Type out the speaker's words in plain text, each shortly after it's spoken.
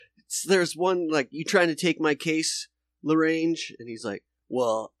there's one, like, you trying to take my case, LaRange? And he's like,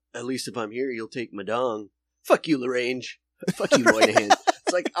 well, at least if I'm here, you'll take my dong. Fuck you, LaRange. Fuck you, Moynihan.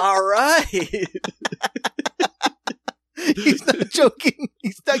 It's like, all right. He's not joking.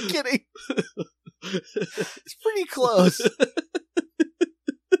 He's not kidding. It's pretty close.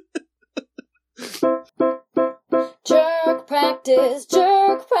 Jerk practice,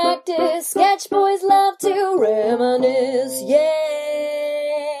 jerk practice. Sketch boys love to reminisce, yeah.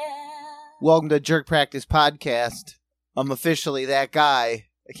 Welcome to Jerk Practice Podcast. I'm officially that guy.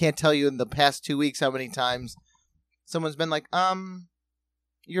 I can't tell you in the past 2 weeks how many times someone's been like,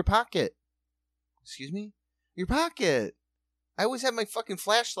 your pocket. Excuse me? Your pocket. I always have my fucking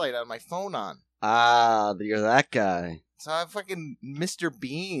flashlight on my phone on. Ah, you're that guy. So I'm fucking Mr.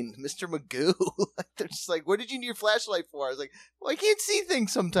 Bean, Mr. Magoo. They're just like, what did you need your flashlight for? I was like, well, I can't see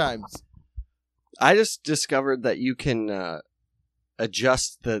things sometimes. I just discovered that you can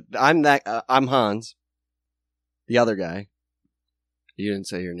adjust I'm Hans, the other guy. You didn't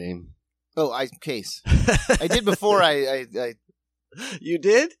say your name. Oh, Case. I did before I You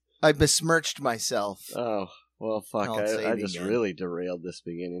did? I besmirched myself. Oh, well, fuck. I just again. really derailed this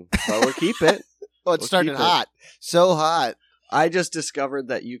beginning. But we'll keep it. Oh, it started hot. So hot. I just discovered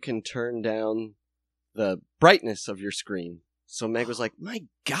that you can turn down the brightness of your screen. So Meg was like, my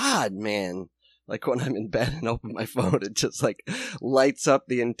God, man. Like when I'm in bed and open my phone, it just like lights up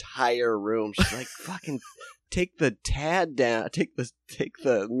the entire room. She's like, fucking take the tad down. Take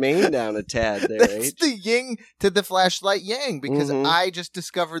the main down a tad there, That's H. the yin to the flashlight yang, because I just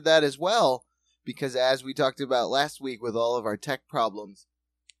discovered that as well. Because as we talked about last week with all of our tech problems,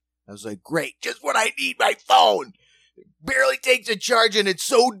 I was like, great, just what I need, my phone. It barely takes a charge and it's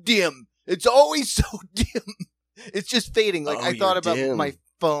so dim. It's always so dim. It's just fading. Like I thought about my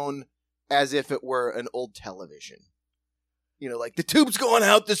phone as if it were an old television. You know, like the tube's going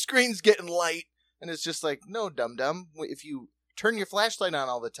out, the screen's getting light. And it's just like, no, dum-dum. If you turn your flashlight on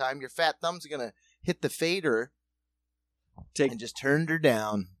all the time, your fat thumb's going to hit the fader and just turn her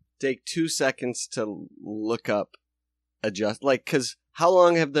down. Take 2 seconds to look up adjust. Like, because how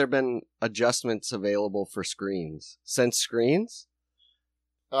long have there been adjustments available for screens? Since screens?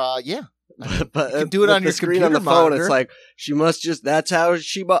 Yeah. But you can do it on your screen on the phone. It's like, she must just, that's how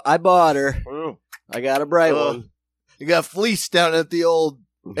I bought her. Oh. I got a bright one. You got fleeced down at the old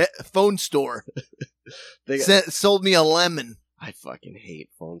phone store. Sold me a lemon. I fucking hate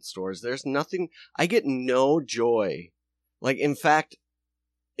phone stores. There's nothing, I get no joy. Like, in fact,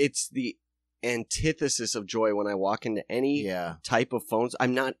 it's the antithesis of joy when I walk into any type of phones.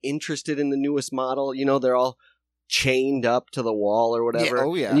 I'm not interested in the newest model. You know, they're all chained up to the wall or whatever. Yeah.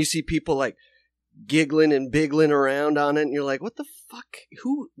 Oh, yeah. And you see people like giggling and biggling around on it, and you're like, what the fuck?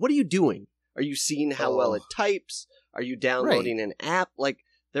 What are you doing? Are you seeing how well it types? Are you downloading an app? Like,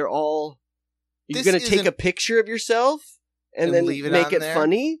 they're all... You're going to take a picture of yourself and then make it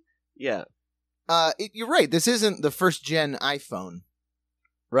funny? Yeah. You're right. This isn't the first gen iPhone.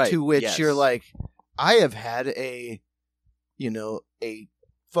 Right. To which you're like, I have had a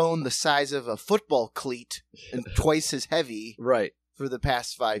phone the size of a football cleat and twice as heavy for the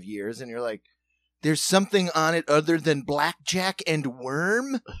past 5 years. And you're like, there's something on it other than blackjack and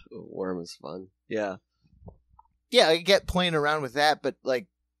worm? Worm is fun. Yeah. Yeah, I get playing around with that, but like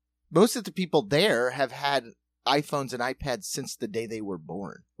most of the people there have had iPhones and iPads since the day they were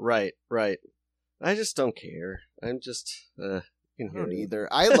born. Right. I just don't care. I'm just... I don't either.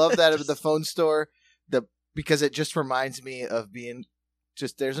 I love that of the phone store because it just reminds me of being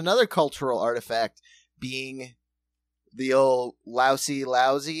there's another cultural artifact being the old lousy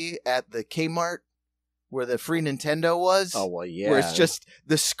at the Kmart where the free Nintendo was. Oh, well, yeah. Where it's just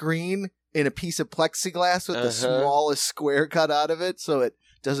the screen in a piece of plexiglass with the smallest square cut out of it so it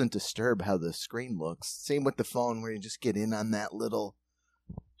doesn't disturb how the screen looks. Same with the phone where you just get in on that little...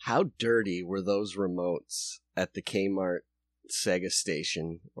 How dirty were those remotes at the Kmart Sega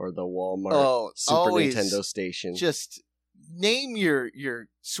station or the Walmart Super Nintendo station? Just name your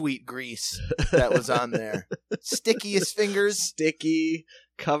sweet grease that was on there. Stickiest fingers. Sticky,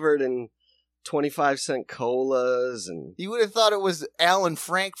 covered in 25-cent colas, and you would have thought it was Alan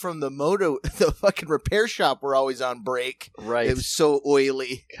Frank from the fucking repair shop were always on break. Right. It was so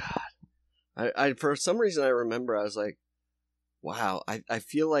oily. God. I for some reason I remember I was like, wow, I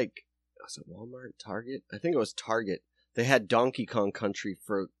feel like, was it Walmart, Target? I think it was Target. They had Donkey Kong Country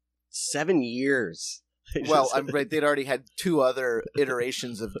for 7 years. Well, I'm right. They'd already had 2 other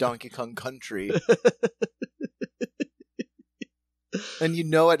iterations of Donkey Kong Country. And you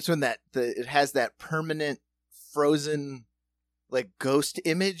know it's when it has that permanent frozen like ghost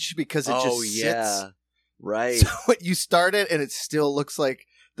image because it just sits. Right. So you start it and it still looks like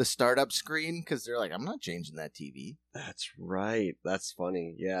the startup screen because they're like, I'm not changing that TV. That's right. That's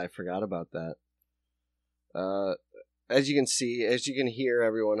funny. Yeah, I forgot about that. As you can hear,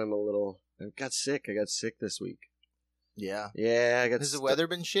 everyone, I got sick. I got sick this week. Yeah. Yeah, I got Has the weather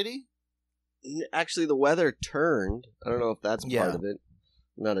been shitty? Actually, the weather turned. I don't know if that's part of it.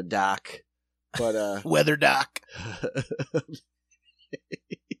 I'm not a doc, but weather doc.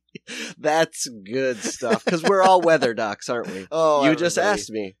 That's good stuff because we're all weather docs, aren't we? Oh, you just asked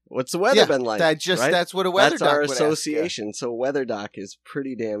me, what's the weather been like? Right? That's what a weather doc our would association. Ask, So weather doc is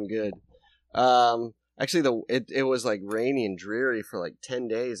pretty damn good. Actually, it was like rainy and dreary for like 10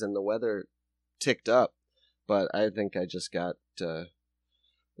 days, and the weather ticked up. But I think I just got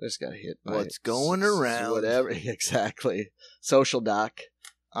hit by what's going around. Whatever, exactly. Social doc.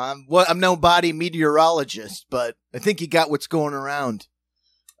 I'm no body meteorologist, but I think you got what's going around.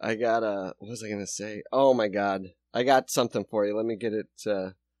 I got what was I gonna say? Oh my god, I got something for you. Let me get it.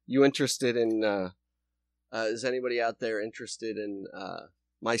 You interested in? Is anybody out there interested in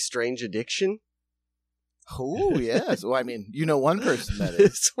my strange addiction? Oh yes. Well, I mean, you know one person that is.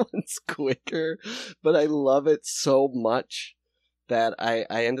 This one's quicker, but I love it so much that I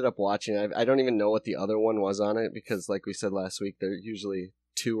ended up watching it. I don't even know what the other one was on it because, like we said last week, they're usually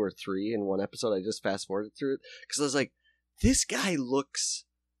 2 or 3 in one episode. I just fast forwarded through it because I was like, this guy looks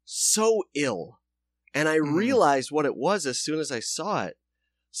so ill, and I realized what it was as soon as I saw it.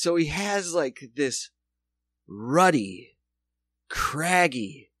 So he has like this ruddy,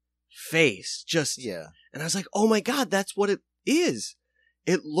 craggy face, and I was like, oh my god, that's what it is.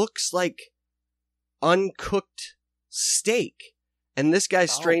 It looks like uncooked steak. And this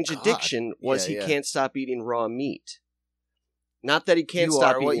guy's strange addiction was he can't stop eating raw meat. Not that he can't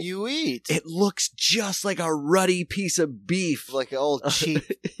stop eating. You are what you eat. It looks just like a ruddy piece of beef. Like an old cheap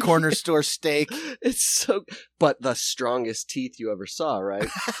corner store steak. It's so... But the strongest teeth you ever saw, right?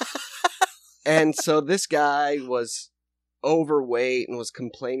 And so this guy was overweight and was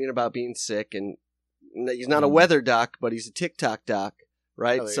complaining about being sick. And he's not a weather doc, but he's a TikTok doc,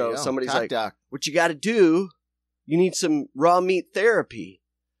 right? Oh, so somebody's like, doc. what you got to do, you need some raw meat therapy.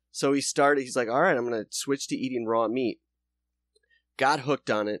 So he's like, all right, I'm going to switch to eating raw meat. Got hooked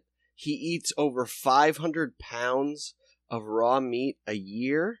on it. He eats over 500 pounds of raw meat a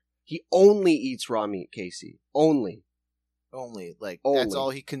year. He only eats raw meat, Casey. Only. That's all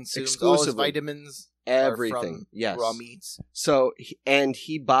he consumes. Exclusively. All his vitamins, everything. are from yes, raw meats. So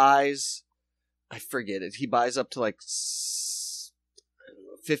he buys, I forget it. He buys up to like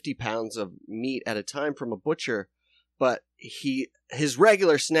 50 pounds of meat at a time from a butcher. But his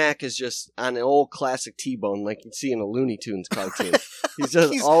regular snack is just on an old classic T-bone like you'd see in a Looney Tunes cartoon. He's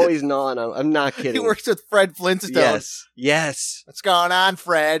just always gnawing on. I'm not kidding. He works with Fred Flintstone. Yes. What's going on,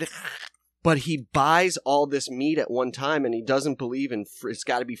 Fred? But he buys all this meat at one time, and he doesn't believe in it's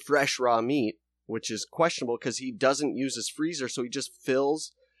got to be fresh raw meat, which is questionable because he doesn't use his freezer, so he just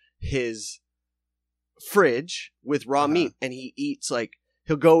fills his fridge with raw meat, and he eats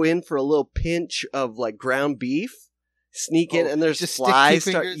he'll go in for a little pinch of ground beef. Sneak in, and there's just flies.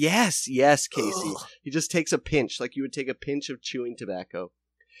 Yes, Casey. Ugh. He just takes a pinch, like you would take a pinch of chewing tobacco.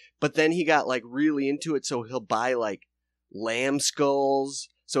 But then he got really into it, so he'll buy lamb skulls.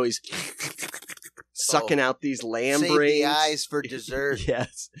 So he's sucking out these lamb brains. Save the eyes for dessert.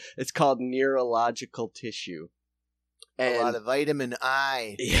 Yes, it's called neurological tissue. And a lot of vitamin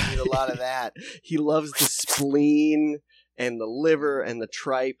I. Yeah. You need a lot of that. He loves the spleen and the liver and the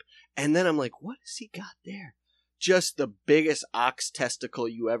tripe. And then I'm like, what has he got there? Just the biggest ox testicle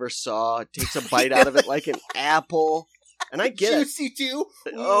you ever saw. Takes a bite out of it like an apple. And I get Juicy too.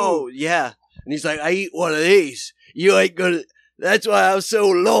 Oh, yeah. And he's like, I eat one of these. You ain't gonna... That's why I'm so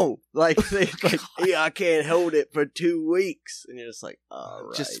long. Yeah, I can't hold it for 2 weeks. And you're just like, all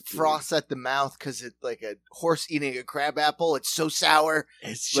right. Just froth at the mouth because it's like a horse eating a crab apple. It's so sour,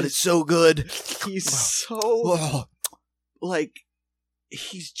 but it's so good. He's so...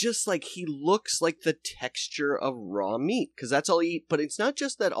 He's just he looks like the texture of raw meat because that's all he eats. But it's not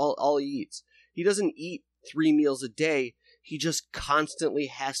just that all he eats. He doesn't eat 3 meals a day. He just constantly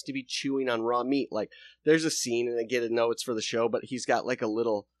has to be chewing on raw meat. There's a scene, and I get a know it's for the show, but he's got a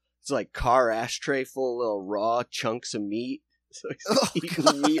little, it's car ashtray full of little raw chunks of meat. So he's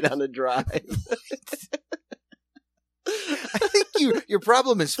eating meat on a drive. I think your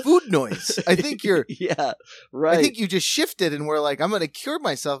problem is food noise. I think you're... Yeah, right. I think you just shifted and were like, I'm going to cure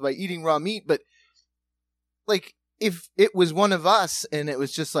myself by eating raw meat. But, if it was one of us and it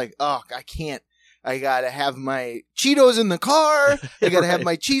was just oh, I can't. I got to have my Cheetos in the car. I got to have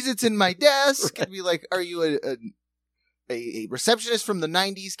my Cheez-Its in my desk. Right. I'd be like, are you a receptionist from the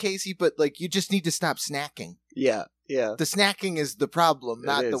 90s, Casey? But, you just need to stop snacking. Yeah. Yeah. The snacking is the problem,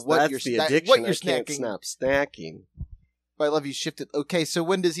 not It the is. what That's you're the addiction. what you're I can't snacking. stop snacking. But I love you shifted. Okay, so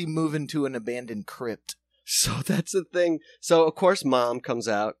when does he move into an abandoned crypt? So that's the thing. So of course Mom comes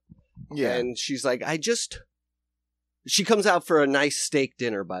out. Yeah. And she's like, she comes out for a nice steak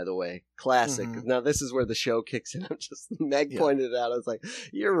dinner, by the way. Classic. Mhm. Now, this is where the show kicks in. Meg pointed it out. I was like,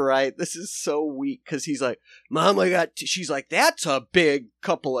 you're right. This is so weak. Because he's like, Mom, she's like, that's a big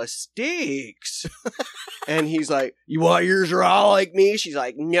couple of steaks. And he's like, you want yours raw like me? She's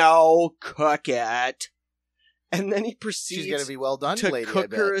like, no, cook it. And then he proceeds She's going to be well done, to lady,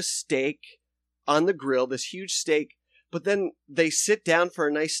 cook her a steak on the grill, this huge steak. But then they sit down for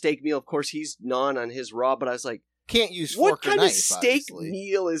a nice steak meal. Of course, he's gnawing on his raw, but I was like, can't use what fork or kind knife, of steak obviously.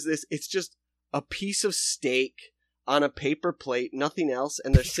 meal is this? It's just a piece of steak on a paper plate, nothing else,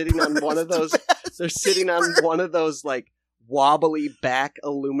 and they're sitting on one of those. They're sitting on one of those like wobbly back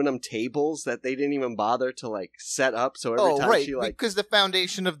aluminum tables that they didn't even bother to like set up. So every time she like, because the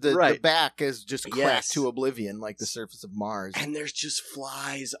foundation of the back is just cracked to oblivion, like the surface of Mars. And there's just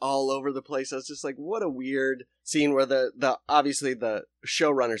flies all over the place. I was just like, what a weird scene where the obviously the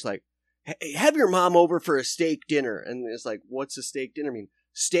showrunner's like, hey, have your mom over for a steak dinner. And it's like, what's a steak dinner mean?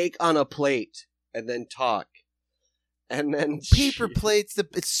 Steak on a plate and then talk. And then paper plates,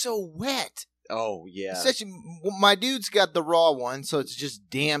 it's so wet. Oh, yeah. My dude's got the raw one, so it's just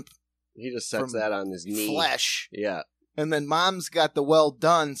damp. He just sets that on his knee. Flesh. Yeah. And then Mom's got the well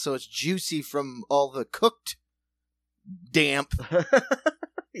done, so it's juicy from all the cooked damp.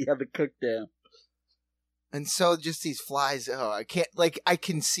 Yeah, the cooked damp. And so just these flies, I can't, I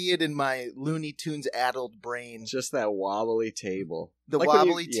can see it in my Looney Tunes addled brain. Just that wobbly table. The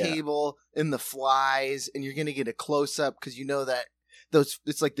wobbly table and the flies, and you're going to get a close-up because you know that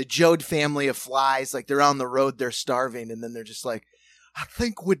it's like the Jode family of flies, like they're on the road, they're starving, and then they're just like, I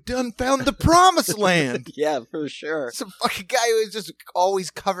think we done found the promised land. Yeah, for sure. Some fucking guy who is just always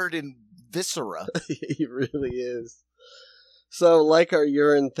covered in viscera. He really is. So, like our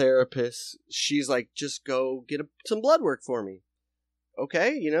urine therapist, she's like, just go get some blood work for me.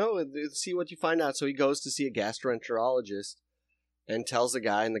 Okay, see what you find out. So he goes to see a gastroenterologist and tells the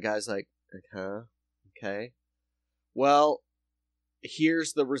guy, and the guy's like, huh? Okay. Well,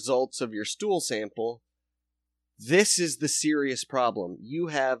 here's the results of your stool sample. This is the serious problem. You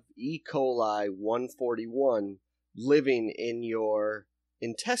have E. coli 141 living in your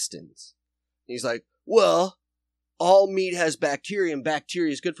intestines. He's like, well, all meat has bacteria and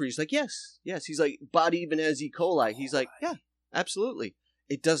bacteria is good for you. He's like, yes. He's like, body even has E. coli. He's like, yeah, absolutely.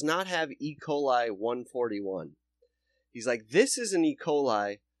 It does not have E. coli 141. He's like, this is an E.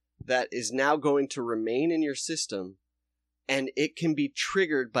 coli that is now going to remain in your system, and it can be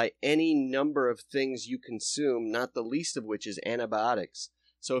triggered by any number of things you consume, not the least of which is antibiotics.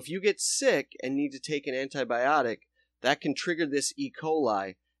 So if you get sick and need to take an antibiotic, that can trigger this E.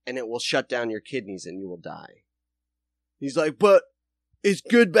 coli, and it will shut down your kidneys and you will die. He's like, but it's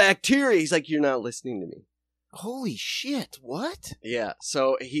good bacteria. He's like, you're not listening to me. Holy shit, what? Yeah,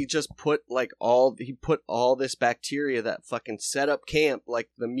 so he just put all this bacteria that fucking set up camp, like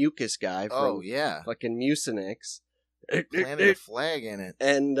the mucus guy from fucking Mucinex. Planted a flag in it.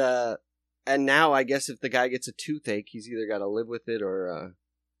 And now I guess if the guy gets a toothache, he's either got to live with it or I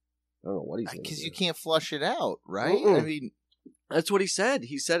don't know what he's going to do. Because you can't flush it out, right? Mm-mm. I mean, that's what he said.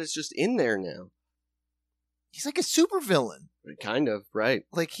 He said it's just in there now. He's like a supervillain. Kind of, right.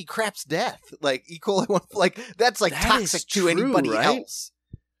 Like, he craps death. Like, E. coli, that's like that toxic to true, anybody right? else.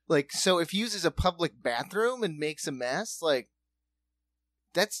 Like, so if he uses a public bathroom and makes a mess, like,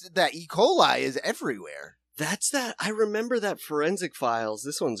 that E. coli is everywhere. That's that. I remember that Forensic Files.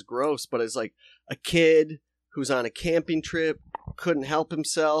 This one's gross, but it's like a kid who's on a camping trip, couldn't help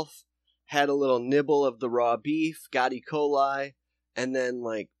himself, had a little nibble of the raw beef, got E. coli, and then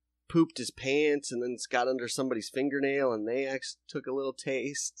like pooped his pants, and then it's got under somebody's fingernail, and they actually took a little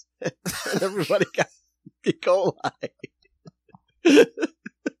taste, and everybody got E. coli.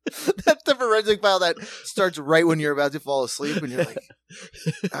 That's the Forensic File that starts right when you're about to fall asleep, and you're like,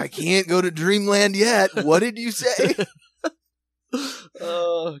 I can't go to Dreamland yet. What did you say?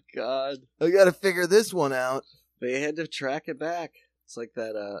 Oh, God. I gotta figure this one out. They had to track it back. It's like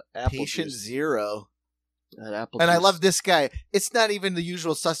that apple Patient juice. Zero. That apple and juice. I love this guy. It's not even the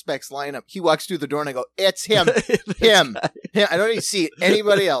usual suspects lineup. He walks through the door and I go, it's him. him. I don't even see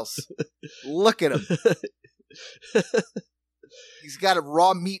anybody else. Look at him. He's got a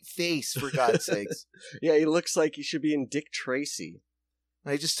raw meat face, for God's sakes. Yeah, he looks like he should be in Dick Tracy.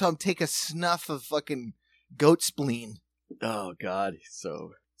 And I just tell him, take a snuff of fucking goat spleen. Oh, God.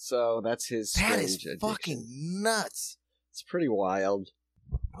 So that's his That is strange fucking nuts. It's pretty wild.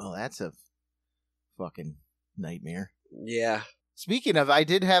 Well, that's a fucking nightmare. Yeah. Speaking of, I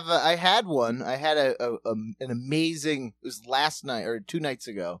had one. I had an amazing. It was last night or 2 nights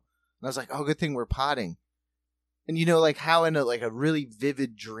ago, and I was like, "Oh, good thing we're potting." And you know, like how in a really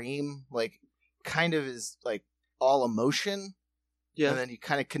vivid dream, like kind of is like all emotion, Yeah. and then you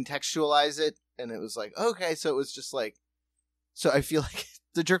kind of contextualize it, and it was like, okay, so it was just like, so I feel like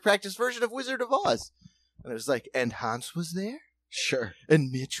the jerk practice version of Wizard of Oz, and it was like, and Hans was there, Sure. and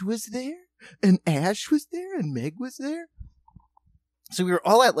Mitch was there, and Ash was there, and Meg was there. So we were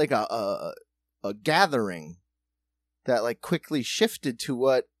all at like a gathering that like quickly shifted to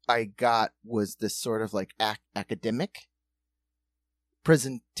what I got was this sort of like academic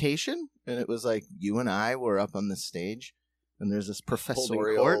presentation, and it was like you and I were up on the stage, and there's this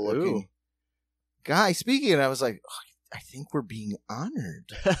professorial looking guy speaking, and I was like, oh, I think we're being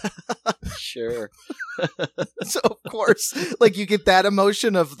honored. Sure. So of course, like you get that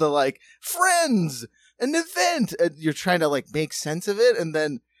emotion of the like friends, an event, and you're trying to like make sense of it, and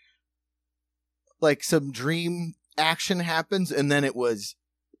then like some dream action happens, and then it was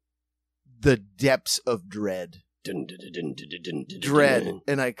the depths of dread. Dread.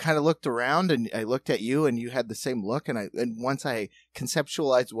 And I kind of looked around, and I looked at you, and you had the same look, and once I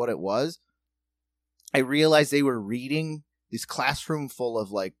conceptualized what it was, I realized they were reading this classroom full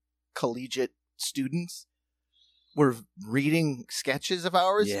of like collegiate students were reading sketches of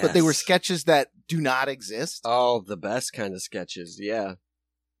ours, Yes. but they were sketches that do not exist. Oh, the best kind of sketches. Yeah.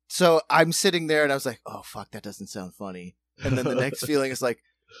 So I'm sitting there and I was like, oh, fuck, that doesn't sound funny. And then the next feeling is like,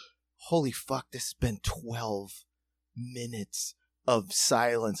 holy fuck, this has been 12 minutes of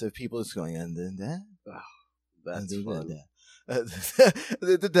silence of people just going, and then that. Oh, that's fun.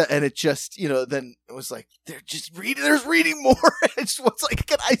 And it just, you know, then it was like, they're just reading, there's reading more. It just was like,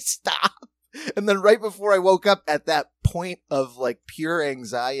 can I stop? And then right before I woke up at that point of like pure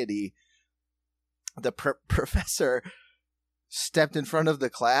anxiety, the professor stepped in front of the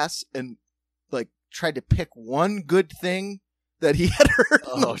class and like tried to pick one good thing that he had heard.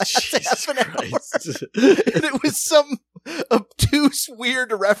 Oh, Jesus Christ. And it was some obtuse,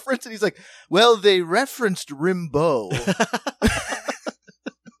 weird reference. And he's like, well, they referenced Rimbaud.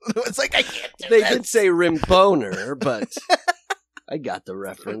 It's like, I can't do They this. did say Rimboner, but I got the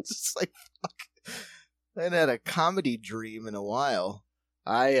reference. It's like, fuck. I hadn't had a comedy dream in a while.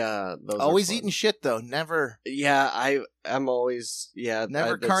 Those Always eating shit, though. Never. Yeah, I'm always,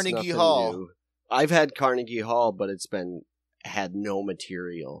 Never that's Carnegie nothing Hall. new. I've had Carnegie Hall, but it's had no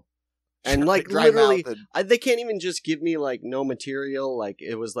material. And like Dry literally, mouth and- they can't even just give me like no material. Like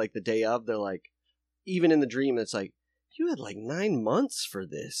it was like the day of, they're like, even in the dream, it's like, you had like 9 months for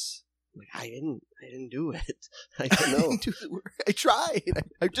this. Like, I didn't do it. I don't know. I tried.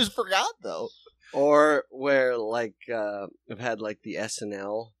 I just forgot, though. Or where like I've had like the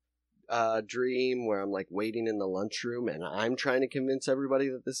SNL dream where I'm like waiting in the lunchroom and I'm trying to convince everybody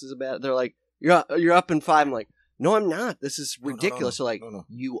that this is bad. They're like, you're up in 5. I'm like, no, I'm not. This is ridiculous. No. They're like,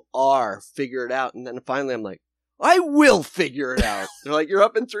 you are. Figure it out. And then finally I'm like, I will figure it out. They're like, you're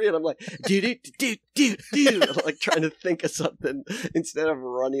up in 3. And I'm like, do. I'm like trying to think of something instead of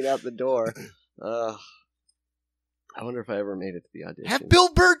running out the door. I wonder if I ever made it to the audition. Have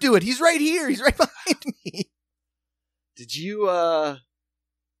Bill Burr do it. He's right here. He's right behind me. Did you,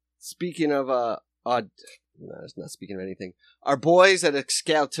 speaking of, no, it's not speaking of anything. Our boys at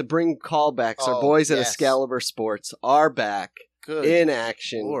to bring callbacks, our boys at Excalibur Sports are back in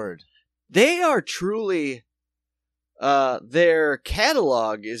action. Lord. They are truly, their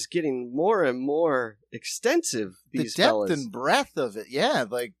catalog is getting more and more extensive, these the depth fellas. and breadth of it. Yeah.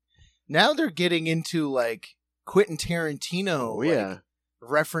 Like, now they're getting into, like, Quentin Tarantino,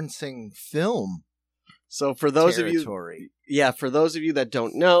 referencing film. So for those territory. of you, for those of you that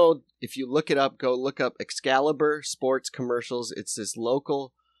don't know, if you look it up, go look up Excalibur Sports Commercials. It's this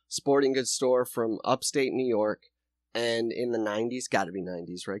local sporting goods store from upstate New York, and in the 90s, got to be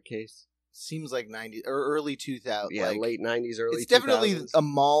 90s, right, Case? Seems like 90s or early 2000s. Yeah, like, late 90s, early 2000s. It's definitely a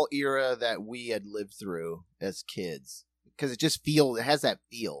mall era that we had lived through as kids because it has that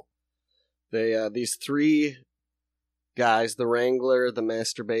feel. They these 3 guys, the Wrangler, the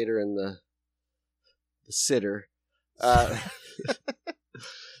Masturbator, and the Sitter.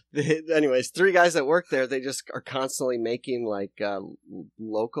 Anyways, 3 guys that work there, they just are constantly making like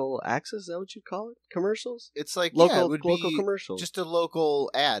local access. Is that what you call it? Commercials? It's like local, it would local be commercials. just a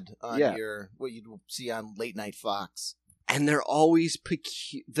local ad on what you'd see on late night Fox. And they're always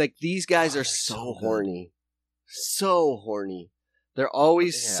like these guys are so horny. So horny. They're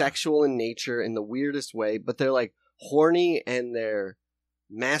always sexual in nature in the weirdest way, but they're like horny and they're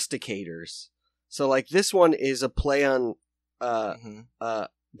masticators. So like this one is a play on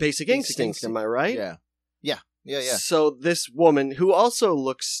Basic Instinct, am I right? Yeah. Yeah. So this woman who also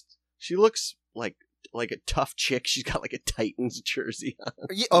looks like a tough chick. She's got like a Titans jersey on.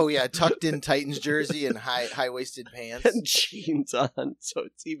 Oh yeah, tucked in Titans jersey and high-waisted pants and jeans on. So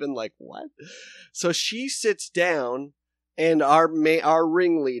it's even like, what? So she sits down, and our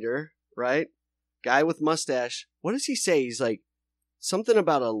ringleader, right, guy with mustache. What does he say? He's like something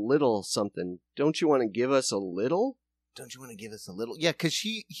about a little something. Don't you want to give us a little? Don't you want to give us a little? Yeah, because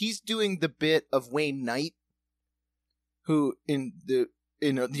he's doing the bit of Wayne Knight, who in the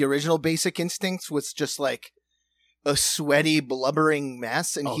original Basic Instincts was just like a sweaty, blubbering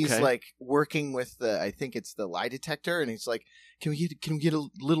mess, and he's like working with I think it's the lie detector, and he's like, "Can we get a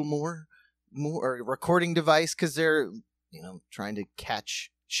little more or a recording device?" Because they're trying to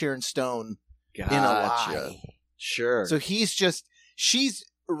catch Sharon Stone in a lie. Sure. So she's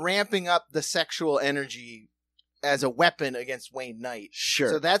ramping up the sexual energy as a weapon against Wayne Knight. Sure.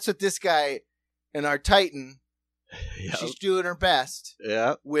 So that's what this guy and our Titan. Yep. She's doing her best.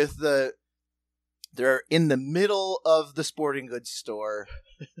 Yeah. With they're in the middle of the sporting goods store.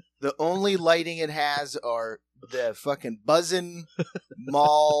 The only lighting it has are the fucking buzzing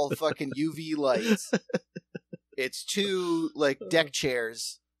mall fucking UV lights. It's two like deck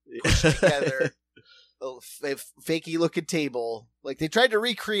chairs pushed together. A fakey looking table. Like they tried to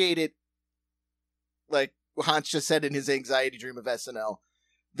recreate it. Like Hans just said in his anxiety dream of SNL.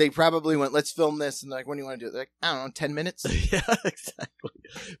 They probably went, let's film this, and they're like, when do you want to do it? They're like, I don't know, 10 minutes? Yeah, exactly.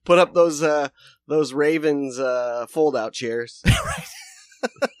 Put up those Ravens fold-out chairs. Right.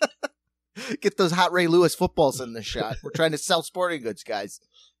 Get those hot Ray Lewis footballs in the shot. We're trying to sell sporting goods, guys.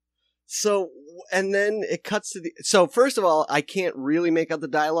 So, and then it cuts to so first of all, I can't really make out the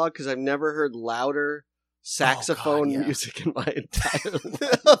dialogue because I've never heard louder saxophone music in my entire life.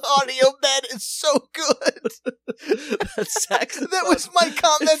 The audio bed is so good. That was my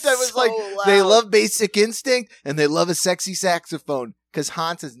comment. I was so like, loud. They love Basic Instinct and they love a sexy saxophone because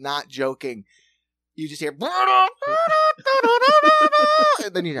Hans is not joking. You just hear,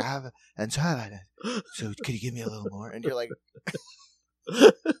 and then you have, and so could you give me a little more? And you're like,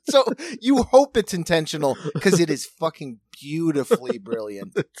 so you hope it's intentional because it is fucking beautifully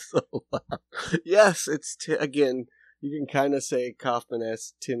brilliant. It's so loud. Yes, it's again. You can kind of say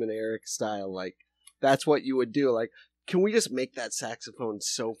Kaufman-esque Tim and Eric style. Like that's what you would do. Like, can we just make that saxophone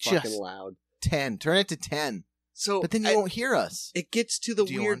so fucking just loud? 10. Turn it to 10. So, but then you won't hear us. It gets to the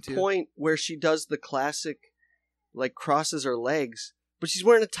weird point where she does the classic, like crosses her legs, but she's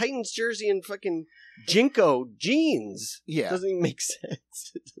wearing a Titans jersey and fucking Jinko jeans. Yeah. It doesn't even make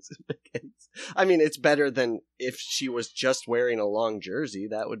sense. It doesn't make any sense. I mean, it's better than if she was just wearing a long jersey.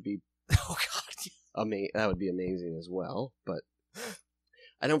 That would be, oh god, that would be amazing as well. But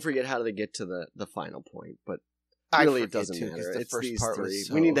I don't forget how they get to the final point. But really, it doesn't matter. It's these three.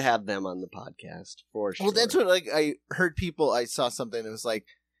 We need to have them on the podcast for sure. Well, that's what I heard people. I saw something that was like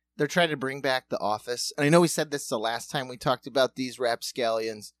they're trying to bring back The Office, and I know we said this the last time we talked about these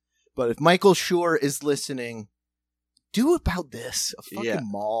rapscallions. But if Michael Schur is listening, do about this. A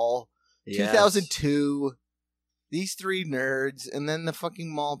fucking mall. Yes. 2002. These three nerds. And then the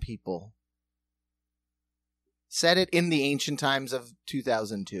fucking mall people. Set it in the ancient times of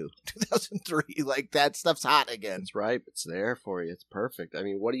 2002. 2003. Like, that stuff's hot again. That's right. It's there for you. It's perfect. I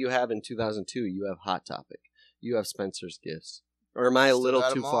mean, what do you have in 2002? You have Hot Topic. You have Spencer's Gifts. Or am I a little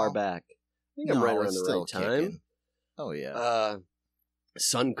too far back? I think I'm right around the right time. Kicking. Oh, yeah.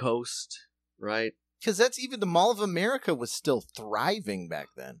 Suncoast, right? Because that's even the Mall of America was still thriving back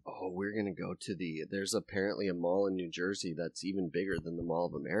then. Oh, we're going to go to there's apparently a mall in New Jersey that's even bigger than the Mall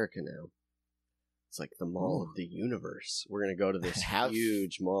of America now. It's like the Mall of the Universe. We're going to go to this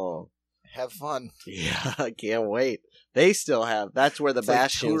huge mall. Have fun. Yeah, I can't wait. They still have, that's where the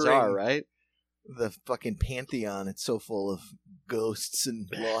bastions are, right? The fucking Pantheon. It's so full of ghosts and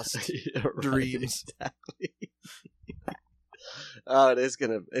lost dreams. Exactly. Oh,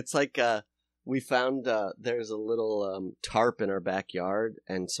 it's like, we found, there's a little, tarp in our backyard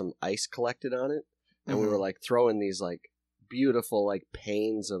and some ice collected on it. And we were like throwing these like beautiful, like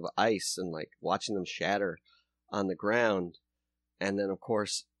panes of ice and like watching them shatter on the ground. And then of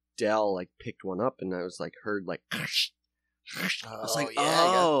course, Dell like picked one up and I was like, heard like, I was like,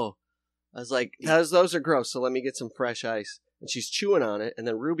 I was like, those are gross. So let me get some fresh ice. And she's chewing on it. And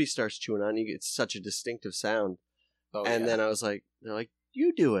then Ruby starts chewing on it. You get such a distinctive sound. Oh, and then I was like, they're like,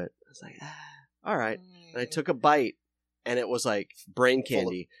 you do it. I was like, all right. And I took a bite, and it was like brain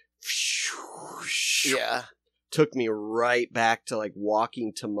candy. Yeah. Took me right back to like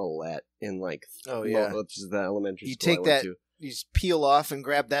walking to Millette in like, which is the elementary school I went to. You just peel off and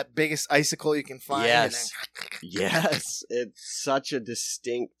grab that biggest icicle you can find. Yes. Yes. It's such a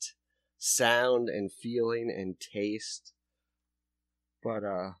distinct sound and feeling and taste. But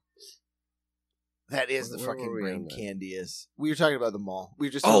that is the fucking brain candiest. We were talking about the mall. We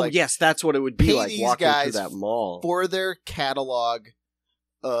were just yes, that's what it would be like walking through that mall. For their catalog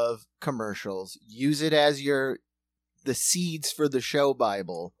of commercials, use it as the seeds for the show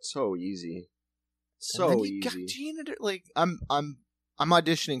Bible. So easy. So easy. Gina, like I'm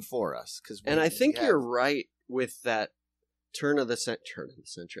auditioning for us I think you're right with that turn of the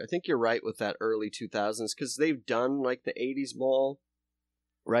century. I think you're right with that early 2000s because they've done like the 80s mall,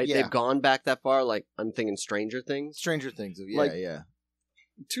 right? Yeah. They've gone back that far. Like I'm thinking Stranger Things. Yeah.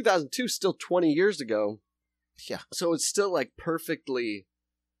 2002 still 20 years ago. Yeah. So it's still like perfectly.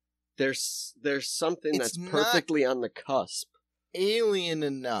 There's something that's perfectly on the cusp. Alien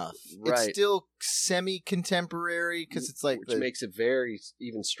enough. Right. It's still semi-contemporary because it's like which makes it very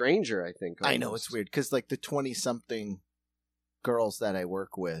even stranger, I think. Almost. I know, it's weird because like the 20-something girls that I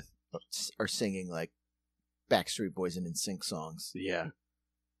work with are singing like Backstreet Boys and NSYNC songs. Yeah.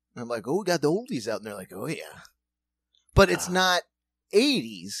 And I'm like, oh, we got the oldies out, and they're like, oh yeah. But it's not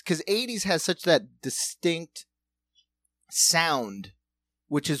 80s because 80s has such that distinct sound,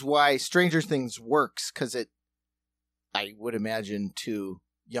 which is why Stranger Things works because I would imagine to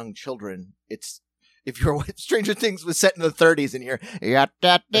young children, it's if Stranger Things was set in the 30s and you're they're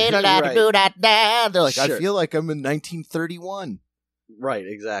like, sure. I feel like I'm in 1931. Right,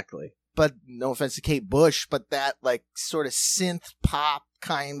 exactly. But no offense to Kate Bush, but that like sort of synth pop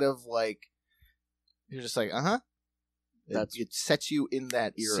kind of like you're just like, it sets you in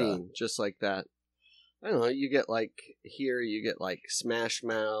that era, scene, just like that. I don't know. You get like Smash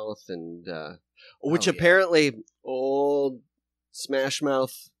Mouth and which apparently old Smash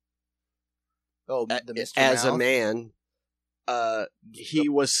Mouth. Oh, the Mr. As Mouth? A man, he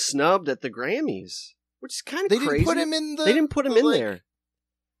was snubbed at the Grammys, which is kind of crazy. They didn't put him in there.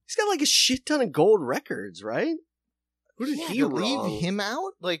 He's got like a shit ton of gold records, right? Who did he leave him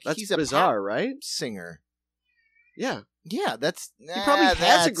out? Like that's he's a bizarre, right? Singer. Yeah, that's he probably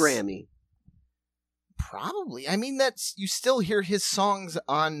has a Grammy. Probably. I mean, you still hear his songs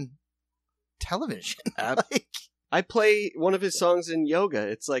on television. I play one of his songs in yoga.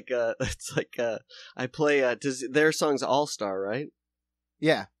 It's like I play their song's All Star, right?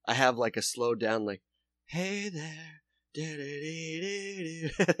 Yeah. I have like a slowed down like, hey there.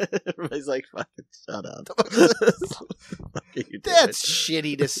 Everybody's like, fucking shut up. That's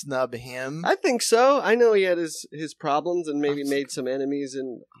shitty to snub him. I think so. I know he had his problems and maybe made some enemies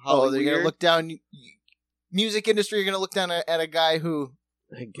in Hollywood. Oh, they're going to look down... Music industry, you're going to look down at a guy who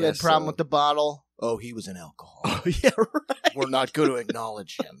had a problem with the bottle. Oh, he was an alcoholic. Oh, yeah, right. We're not going to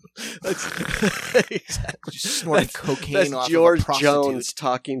acknowledge him. Exactly. Just snorting cocaine that's off George of a prostitute. Jones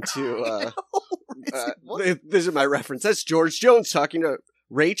talking to... this is my reference. That's George Jones talking to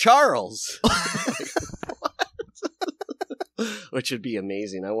Ray Charles. Which would be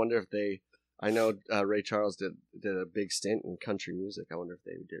amazing. I wonder if they... I know Ray Charles did a big stint in country music. I wonder if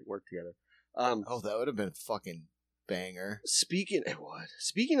they did work together. That would have been a fucking banger. Speaking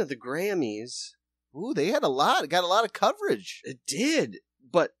of the Grammys, ooh, they got a lot of coverage. It did,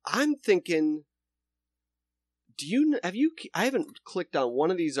 but I'm thinking, I haven't clicked on one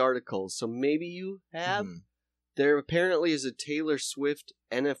of these articles, so maybe you have. Mm-hmm. There apparently is a Taylor Swift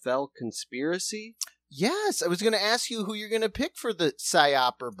NFL conspiracy. Yes, I was going to ask you who you're going to pick for the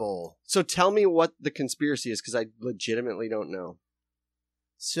Psyoper Bowl. So tell me what the conspiracy is, because I legitimately don't know.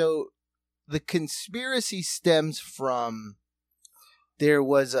 So the conspiracy stems from there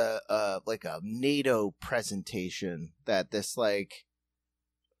was a NATO presentation that this like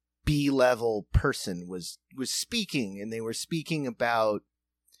B-level person was speaking, and they were speaking about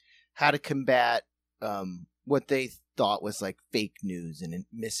how to combat what they thought was like fake news and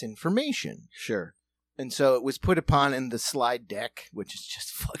misinformation. Sure. And so it was put upon in the slide deck, which is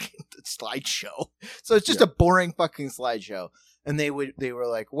just fucking the slideshow. So it's just a boring fucking slideshow. And they were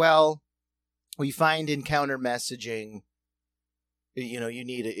like, well, we find in counter messaging, you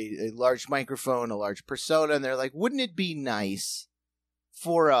need a large microphone, a large persona. And they're like, wouldn't it be nice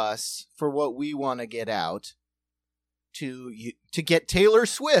for us, for what we want to get out, to get Taylor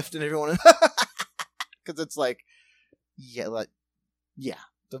Swift? And everyone, because it's like,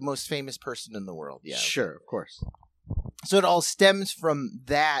 the most famous person in the world. Yeah. Sure, of course. So it all stems from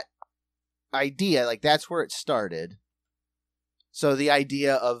that idea. Like, that's where it started. So the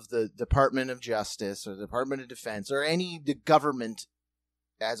idea of the Department of Justice or the Department of Defense or the government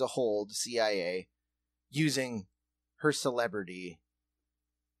as a whole, the CIA, using her celebrity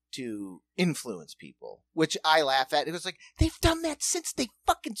to influence people, which I laugh at. It was like, they've done that since they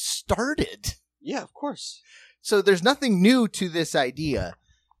fucking started. Yeah, of course. So there's nothing new to this idea.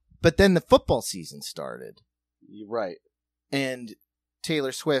 But then the football season started. You're right. And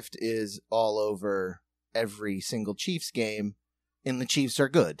Taylor Swift is all over every single Chiefs game, and the Chiefs are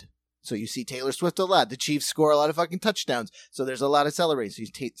good. So you see Taylor Swift a lot. The Chiefs score a lot of fucking touchdowns. So there's a lot of celebrating. So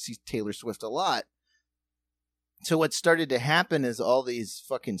you see Taylor Swift a lot. So what started to happen is all these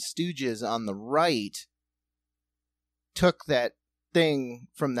fucking stooges on the right took that thing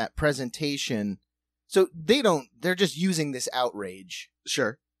from that presentation. So they're just using this outrage.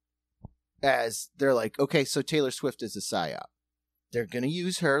 Sure. As they're like, okay, so Taylor Swift is a psyop. They're going to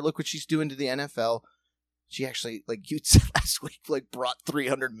use her. Look what she's doing to the NFL. She actually, like you said last week, like brought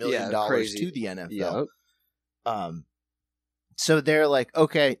 $300 million to the NFL. Yeah. So they're like,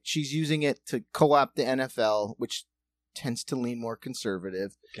 okay, she's using it to co-opt the NFL, which tends to lean more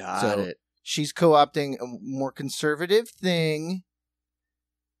conservative. Got it. She's co-opting a more conservative thing.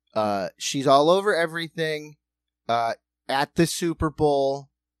 She's all over everything. At the Super Bowl,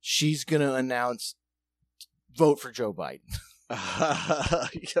 she's going to announce, vote for Joe Biden.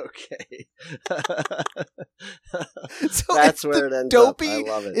 Okay. So that's where it ends up. I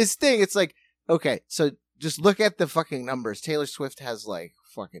love it. It's like, okay, so just look at the fucking numbers. Taylor Swift has like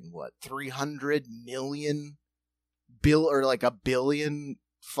fucking what, 300 million or like a billion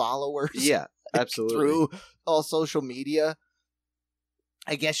followers. Yeah, absolutely. Through all social media.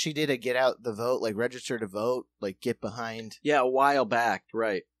 I guess she did a get out the vote, like register to vote, like get behind. Yeah, a while back,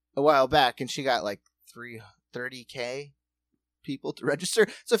 right. A while back, and she got like 30K people to register.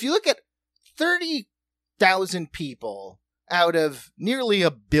 So if you look at 30,000 people out of nearly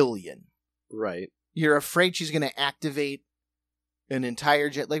a billion, right, you're afraid she's going to activate an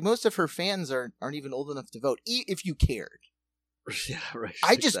entire like most of her fans aren't even old enough to vote, if you cared. Yeah, right.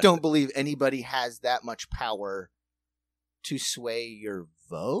 I just don't believe anybody has that much power to sway your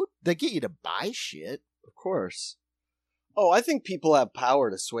vote. They get you to buy shit. Of course. Oh, I think people have power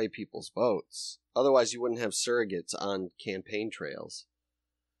to sway people's votes. Otherwise, you wouldn't have surrogates on campaign trails.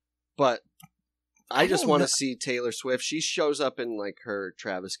 But I just want to see Taylor Swift. She shows up in like her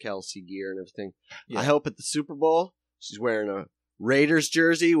Travis Kelce gear and everything. Yeah. I hope at the Super Bowl, she's wearing a Raiders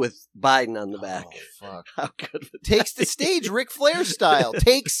jersey with Biden on the back. Oh, fuck. How good would Takes the stage Ric Flair style.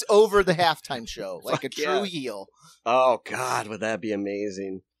 Takes over the halftime show like a true heel. Oh, God, would that be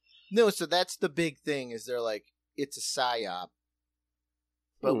amazing? No, so that's the big thing is they're like, it's a psyop.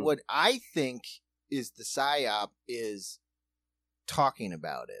 But what I think is the psyop is talking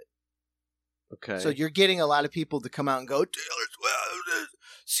about it. Okay. So you're getting a lot of people to come out and go, Taylor Swift,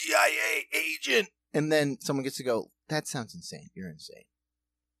 CIA agent. And then someone gets to go, that sounds insane. You're insane.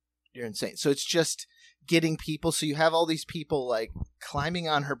 You're insane. So it's just getting people. So you have all these people like climbing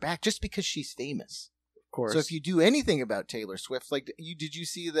on her back just because she's famous. Of course. So if you do anything about Taylor Swift, like did you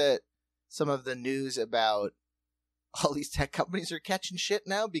see that some of the news about all these tech companies are catching shit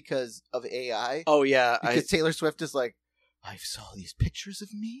now because of AI? Oh, yeah. Because Taylor Swift is like, I saw these pictures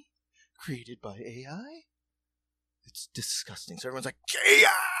of me created by AI. It's disgusting. So everyone's like,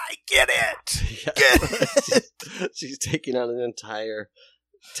 AI, get it! Yeah. Get it! She's taking on an entire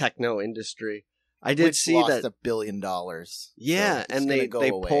techno industry. I did see lost that $1 billion. Yeah, so and they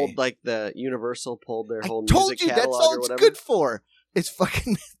pulled like the Universal pulled their whole music catalog that's all or whatever. It's good for. It's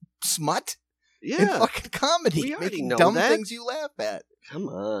fucking smut. Yeah, and fucking comedy. We already making know dumb that. things you laugh at. Come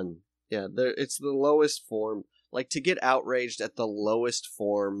on, yeah, it's the lowest form. Like to get outraged at the lowest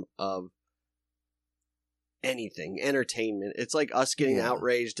form of anything, entertainment. It's like us getting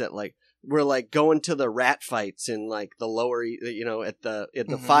outraged at like we're like going to the rat fights in like the lower, at the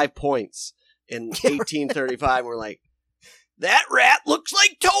 5 Points in 1835. We're like, that rat looks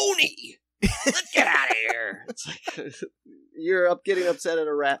like Tony. Let's get out of here. It's like you're getting upset at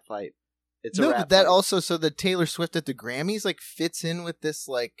a rat fight. It's a rat but that fight. also, so the Taylor Swift at the Grammys like fits in with this,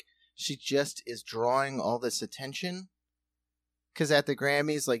 like she just is drawing all this attention. Because at the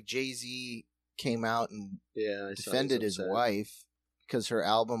Grammys, like Jay-Z came out and defended his wife because her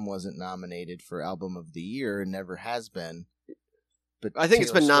album wasn't nominated for Album of the Year and never has been. But I think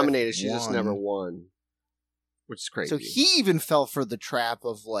it's been Swift nominated. She won. just never won, which is crazy. So he even fell for the trap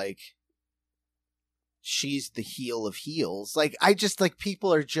of like, she's the heel of heels. Like I just like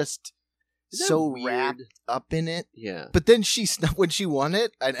people are just so wrapped up in it. Yeah. But then when she won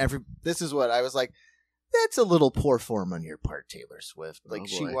it, and this is what I was like, that's a little poor form on your part, Taylor Swift. Like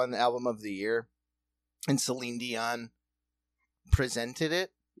she won the Album of the Year, and Celine Dion presented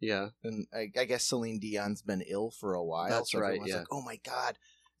it. Yeah. And I guess Celine Dion's been ill for a while. That's right. Yeah. Like, oh my God,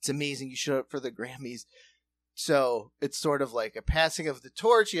 it's amazing you showed up for the Grammys. So it's sort of like a passing of the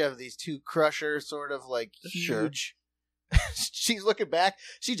torch. You have these two crushers, sort of like huge. Sure. She's looking back.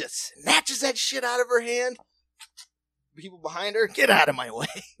 She just snatches that shit out of her hand. people behind her, get out of my way.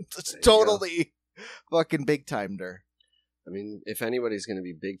 It's totally fucking big timed her. I mean, if anybody's going to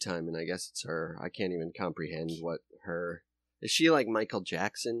be big time, and I guess it's her, I can't even comprehend what her... Is she like Michael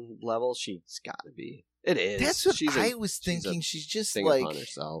Jackson level? She's got to be. It is. That's what I was thinking. She's just like... upon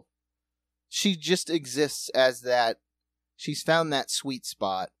herself. She just exists as that... She's found that sweet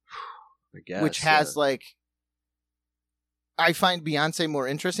spot. I guess. Which has like... I find Beyonce more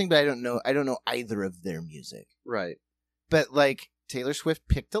interesting, but I don't know either of their music. Right. But like Taylor Swift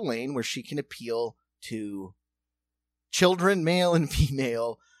picked a lane where she can appeal to children, male and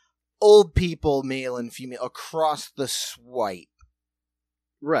female, old people, male and female, across the swipe.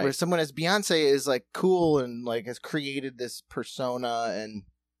 Right. Where someone as Beyonce is like cool and like has created this persona, and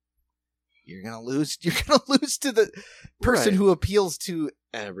you're gonna lose to the person who appeals to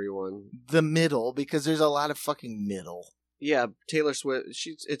everyone. The middle, because there's a lot of fucking middle. Yeah, Taylor Swift,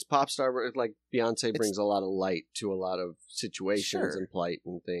 it's pop star, like Beyonce brings a lot of light to a lot of situations and plight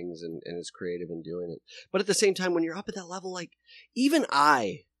and things, and is creative in doing it. But at the same time, when you're up at that level, like, even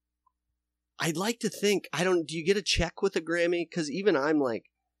I'd like to think, do you get a check with a Grammy? Because even I'm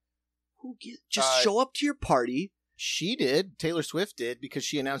like, just show up to your party. She did. Taylor Swift did, because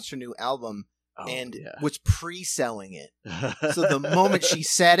she announced her new album and was pre-selling it. So the moment she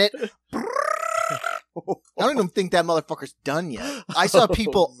said it... I don't even think that motherfucker's done yet. I saw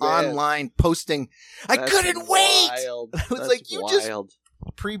people online posting, That's couldn't wait! Wild. I was like, you just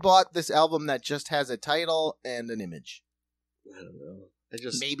pre-bought this album that just has a title and an image. I don't know.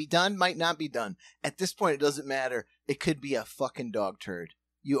 Maybe done, might not be done. At this point, it doesn't matter. It could be a fucking dog turd.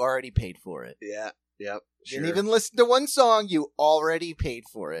 You already paid for it. Yeah, yep. Didn't even listen to one song, you already paid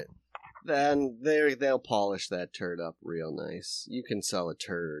for it. Then they'll polish that turd up real nice. You can sell a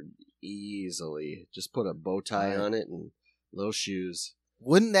turd easily. Just put a bow tie on it and little shoes.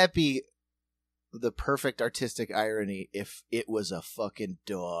 Wouldn't that be the perfect artistic irony if it was a fucking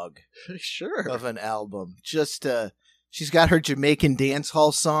dog? Sure. Of an album. Just she's got her Jamaican dance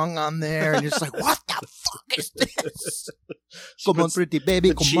hall song on there, and you're just like, what the fuck is this? Come on, pretty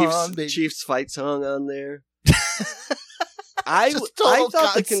baby, come on, baby. Chiefs fight song on there. I thought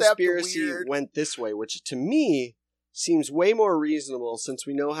the conspiracy went this way, which to me seems way more reasonable, since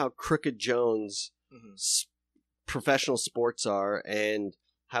we know how crooked Jones professional sports are and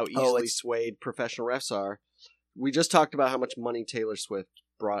how easily swayed professional refs are. We just talked about how much money Taylor Swift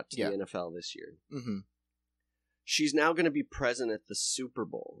brought to the NFL this year. Mm-hmm. She's now going to be present at the Super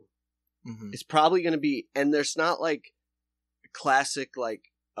Bowl. Mm-hmm. It's probably going to be, and there's not like classic like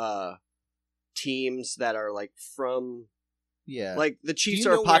teams that are like from... Yeah. Like, the Chiefs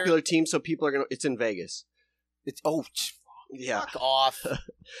are a popular team, so people are going to... It's in Vegas. Fuck off.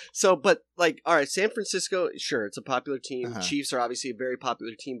 So, but, like, all right, San Francisco, sure, it's a popular team. Chiefs are obviously a very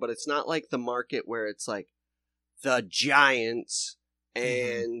popular team, but it's not like the market where it's like the Giants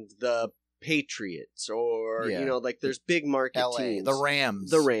and the Patriots, or, you know, like, there's big market teams. The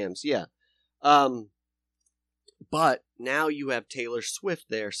Rams. The Rams, yeah. But now you have Taylor Swift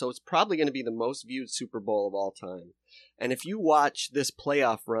there, so it's probably going to be the most viewed Super Bowl of all time. And if you watch this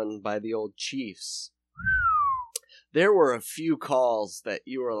playoff run by the old Chiefs, there were a few calls that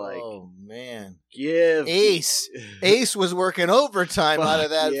you were like, oh, man. Give. Ace was working overtime out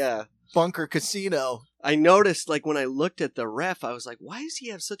of that bunker casino. I noticed, like, when I looked at the ref, I was like, why does he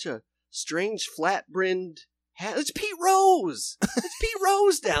have such a strange flat-brimmed hat? It's Pete Rose. It's Pete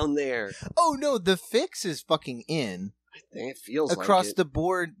Rose down there. Oh, no, the fix is fucking in. I think it feels across the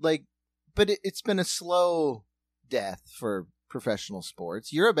board, like, but it's been a slow death for professional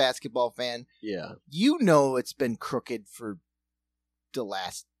sports. You're a basketball fan. Yeah. You know it's been crooked for the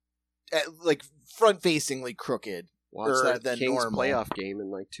last, like, front-facingly crooked. Watch that Kings normal playoff game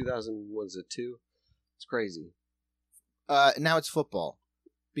in, like, 2002. It's crazy. Now it's football.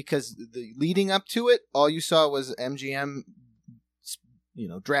 Because the leading up to it, all you saw was MGM,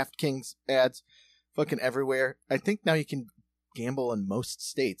 DraftKings ads fucking everywhere. I think now you can gamble in most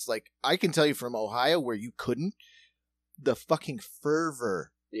states. Like, I can tell you from Ohio where you couldn't, the fucking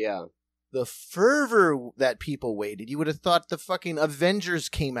fervor. Yeah. The fervor that people waited. You would have thought the fucking Avengers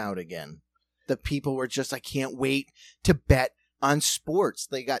came out again. The people were just, I can't wait to bet on sports.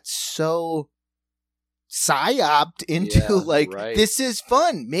 They got so psyoped into this is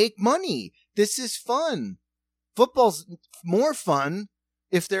fun. Make money. This is fun. Football's more fun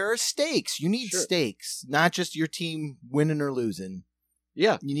if there are stakes. You need stakes, not just your team winning or losing.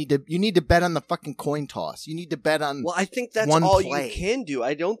 Yeah. You need to bet on the fucking coin toss. You need to bet on Well, I think that's all you can do.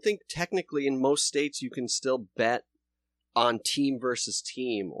 I don't think technically in most states you can still bet on team versus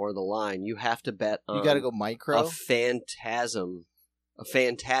team or the line. You have to bet on You got to go micro. A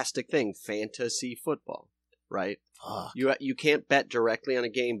fantastic thing, fantasy football. right? Fuck. You can't bet directly on a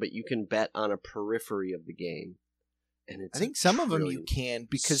game, but you can bet on a periphery of the game. And it's I think some of them you can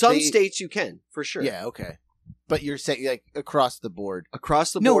because some states you can for sure. Yeah, okay. But you're saying like across the board.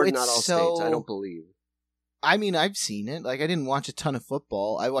 Across the board, not all states. I don't believe. I mean, I've seen it. Like, I didn't watch a ton of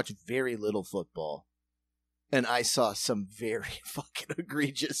football. I watched very little football. And I saw some very fucking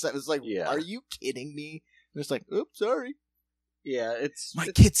egregious. I was like, Are you kidding me? And it's like, oops, sorry. Yeah, My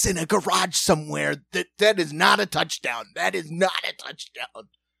kid's in a garage somewhere. That is not a touchdown. That is not a touchdown.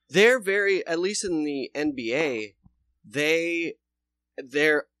 They're very, at least in the NBA,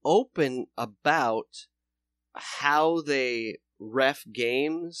 they're open about how they ref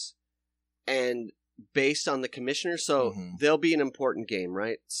games and based on the commissioner. So there'll be an important game,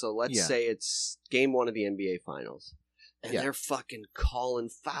 right? So let's say it's game 1 of the NBA finals. And they're fucking calling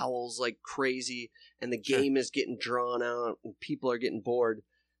fouls like crazy, and the game is getting drawn out, and people are getting bored.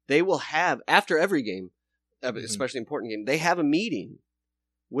 They will have, after every game, especially important game, they have a meeting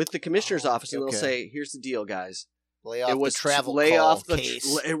with the commissioner's office, and they'll say, here's the deal, guys. Lay off the travel call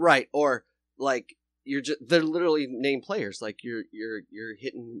case. Right, or like, they're literally named players. Like, you're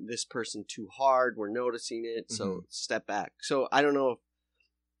hitting this person too hard, we're noticing it, so step back. So I don't know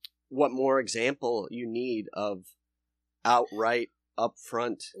what more example you need of outright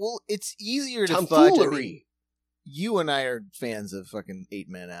upfront. Well, it's easier to fudge. I mean, you and I are fans of fucking 8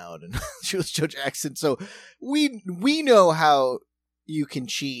 Men Out and Joe Jackson, so we know how you can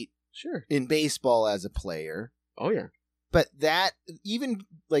cheat in baseball as a player. Oh yeah. But that, even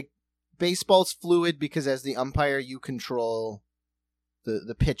like, baseball's fluid because as the umpire you control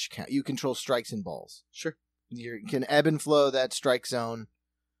the pitch count. You control strikes and balls. Sure. You can ebb and flow that strike zone.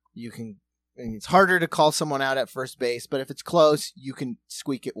 You can, and it's harder to call someone out at first base, but if it's close, you can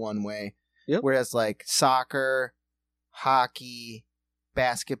squeak it one way. Yep. Whereas like soccer, hockey,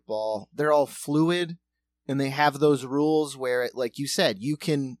 basketball, they're all fluid, and they have those rules where, like you said, you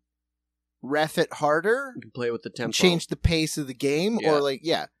can ref it harder. You can play with the tempo. Change the pace of the game, or like,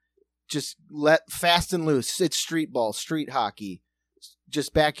 just let fast and loose. It's street ball, street hockey,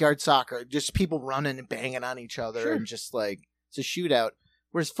 just backyard soccer, just people running and banging on each other, and just like, it's a shootout.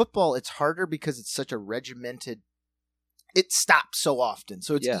 Whereas football, it's harder because it's such a regimented, it stops so often.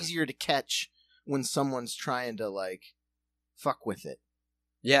 So it's easier to catch when someone's trying to like fuck with it.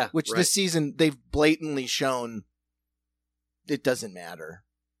 Yeah. Which this season, they've blatantly shown it doesn't matter.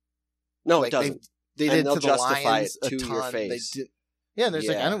 No, like, it doesn't. They and did they'll to the justify Lions it to a ton. your face. There's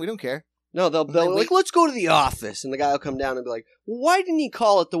like, we don't care. No, they'll like, let's go to the office. And the guy will come down and be like, why didn't he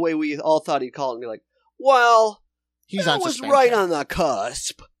call it the way we all thought he'd call it? And be like, well, he's that was right on the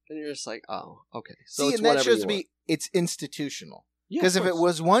cusp. And you're just like, oh, okay. So see, it's and that shows me it's institutional. Because if it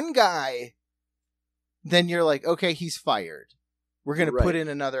was one guy, then you're like, okay, he's fired. We're going to put in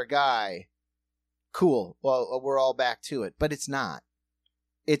another guy. Cool. Well, we're all back to it. But it's not.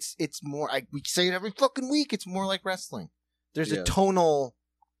 It's more, we say it every fucking week, it's more like wrestling. There's a tonal,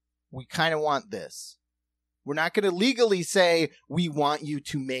 we kind of want this. We're not going to legally say, we want you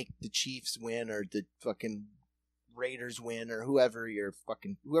to make the Chiefs win or the fucking Raiders win or whoever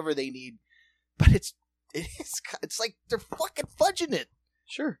they need. But it's like they're fucking fudging it.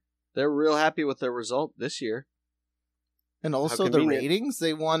 Sure. They're real happy with their result this year. And also the ratings,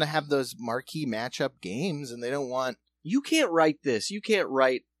 they want to have those marquee matchup games, and they don't want... You can't write this. You can't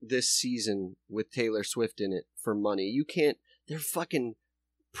write this season with Taylor Swift in it for money. You can't... They're fucking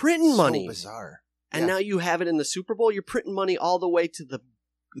printing money. So bizarre. And now you have it in the Super Bowl. You're printing money all the way to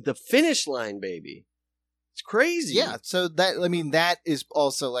the finish line, baby. It's crazy. Yeah, so that is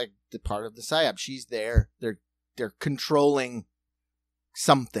also like the part of the psyop. She's there. They're controlling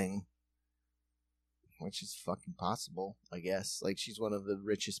something, which is fucking possible, I guess. Like, she's one of the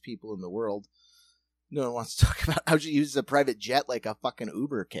richest people in the world. No one wants to talk about how she uses a private jet like a fucking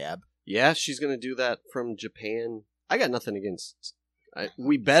Uber cab. Yeah, she's going to do that from Japan. I got nothing against...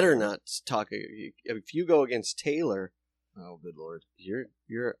 we better not talk... If you go against Taylor... Oh, good lord.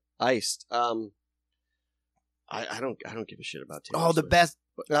 You're iced. I don't give a shit about Taylor Oh, Swift.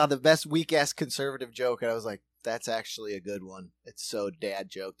 the best weak-ass conservative joke, and I was like, that's actually a good one. It's so dad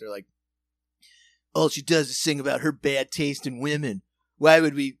joke. They're like, all she does is sing about her bad taste in women. Why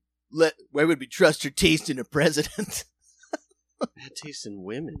would we trust her taste in a president? Bad taste in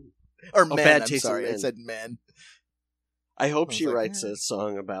women? Or men, bad I'm taste sorry, in men. I said men. I hope she writes a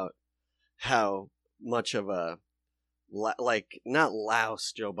song about how much of a, like, not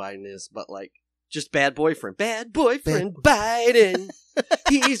louse Joe Biden is, but like, just bad boyfriend. Bad boyfriend Biden.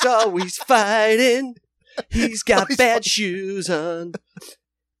 He's always fighting. He's got bad shoes on.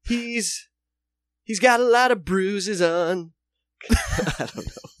 He's got a lot of bruises on. I don't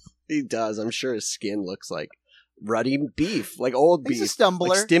know. He does. I'm sure his skin looks like ruddy beef, like old beef. He's a stumbler.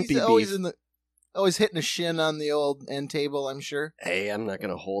 Like Stimpy He's always beef. always hitting a shin on the old end table, I'm sure. Hey, I'm not going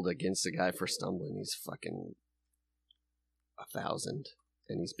to hold against a guy for stumbling. He's fucking 1,000,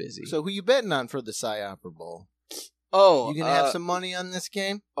 and he's busy. So who you betting on for the Psy-Opera Bowl? Oh, you gonna have some money on this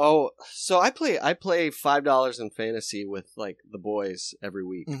game? Oh, so I play $5 in fantasy with like the boys every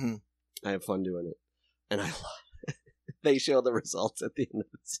week. Mm-hmm. I have fun doing it, and I love. They show the results at the end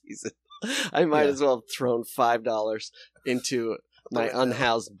of the season. I might as well have thrown $5 into my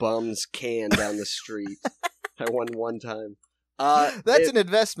unhoused bum's can down the street. I won one time. That's an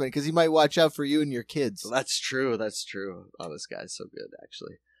investment because he might watch out for you and your kids. That's true. That's true. Oh, this guy's so good,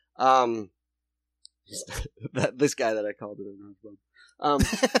 actually. This guy that I called it unhoused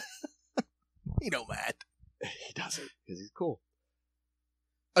bum. You know, Matt. He doesn't because he's cool.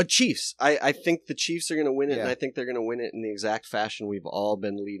 Chiefs. I think the Chiefs are going to win it, and I think they're going to win it in the exact fashion we've all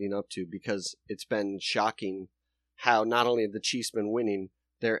been leading up to, because it's been shocking how not only have the Chiefs been winning,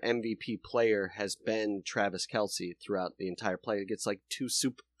 their MVP player has been Travis Kelce throughout the entire play. It gets like two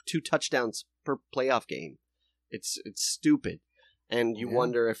touchdowns per playoff game. It's stupid, and you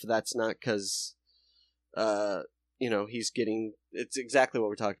wonder if that's not because, he's getting. It's exactly what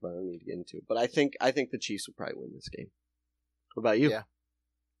we're talking about. I don't need to get into, but I think the Chiefs will probably win this game. What about you? Yeah.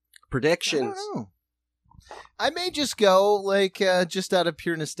 Predictions. I don't know. I may just go like just out of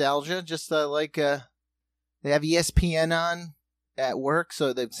pure nostalgia. Just they have ESPN on at work,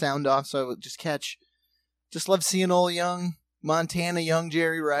 so they sound off. So I would just love seeing old young Montana, young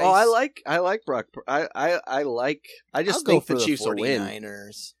Jerry Rice. Oh, I like Brock. I just think the Chiefs will win.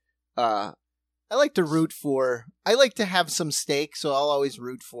 I like to root for. I like to have some stake, so I'll always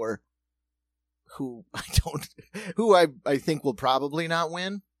root for who I think will probably not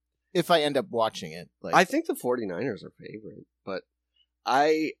win. If I end up watching it. I think the 49ers are favorite, but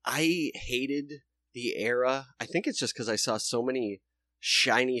I hated the era. I think it's just because I saw so many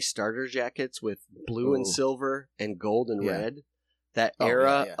shiny starter jackets with blue and silver and gold and red. That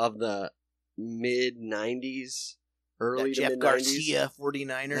era of the mid-90s, early to Jeff mid-90s. Garcia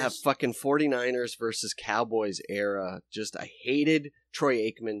 49ers. That fucking 49ers versus Cowboys era. Just, I hated Troy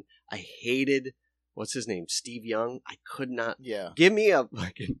Aikman. I hated... What's his name? Steve Young? I could not. Yeah. Give me a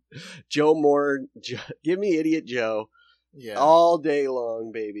fucking Joe Moore. Give me Idiot Joe. Yeah. All day long,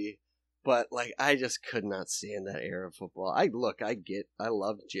 baby. But, I just could not stand that era of football. I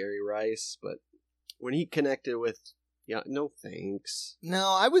loved Jerry Rice, but when he connected with, no thanks.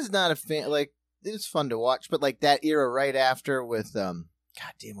 No, I was not a fan. It was fun to watch, but, that era right after with, God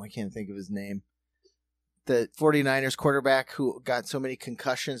damn, I can't think of his name. The 49ers quarterback who got so many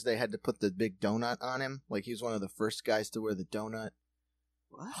concussions they had to put the big donut on him. He was one of the first guys to wear the donut.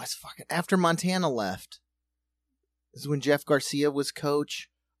 What? Oh, it's fucking after Montana left. This is when Jeff Garcia was coach.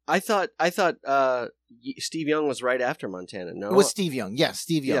 I thought Steve Young was right after Montana. No, it was Steve Young. Yes,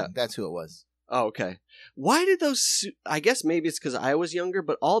 Steve Young. Yeah. That's who it was. Oh, okay. Why did those? I guess maybe it's because I was younger,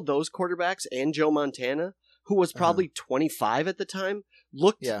 but all those quarterbacks and Joe Montana, who was probably 25 at the time,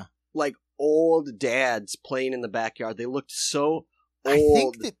 looked like old dads playing in the backyard. They looked so old. I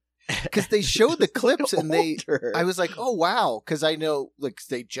think that because they showed the clips and I was like, oh wow, because I know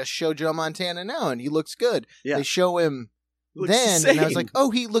they just show Joe Montana now and he looks good. Yeah. They show him then and I was like,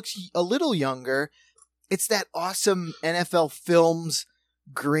 oh, he looks a little younger. It's that awesome NFL Films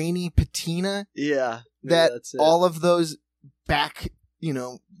grainy patina. Yeah, that all of those back,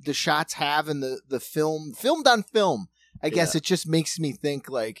 the shots have in the filmed on film. I guess it just makes me think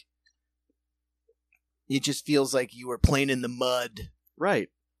it just feels like you were playing in the mud. Right.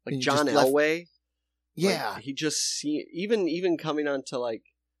 Like John Elway. Yeah. He just even coming on to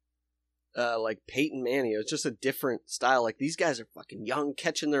Peyton Manning, it was just a different style. These guys are fucking young,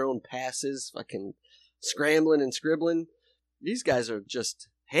 catching their own passes, fucking scrambling and scribbling. These guys are just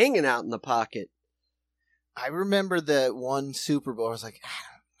hanging out in the pocket. I remember that one Super Bowl. I was like,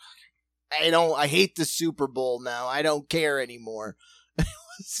 I hate the Super Bowl now. I don't care anymore.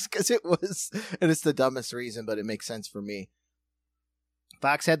 Because it was, and it's the dumbest reason, but it makes sense for me.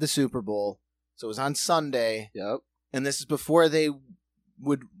 Fox had the Super Bowl, so it was on Sunday. Yep. And this is before they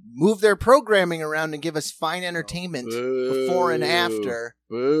would move their programming around and give us fine entertainment before and after.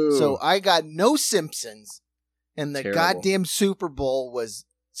 Boo. So I got no Simpsons, and the goddamn Super Bowl was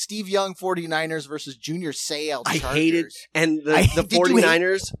Steve Young 49ers versus Junior Seau Chargers. I hated, and the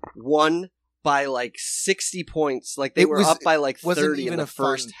 49ers won by 60 points. They were up by 30 in the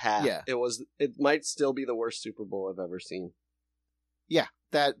first half. Yeah. It might still be the worst Super Bowl I've ever seen. Yeah.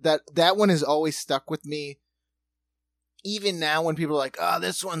 That one has always stuck with me. Even now when people are like, oh,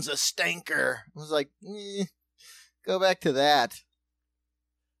 this one's a stinker. I was like, go back to that.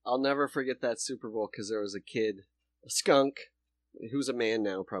 I'll never forget that Super Bowl because there was a kid a skunk, who's a man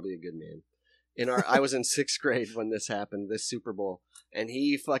now, probably a good man. I was in 6th grade when this happened, this Super Bowl, and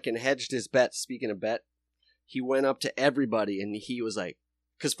he fucking hedged his bet. Speaking of bet, he went up to everybody and he was like,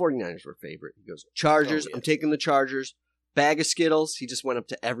 because 49ers were favorite. He goes, Chargers, I'm taking the Chargers. Bag of Skittles. He just went up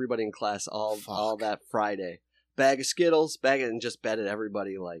to everybody in class all that Friday. Bag of Skittles, and just betted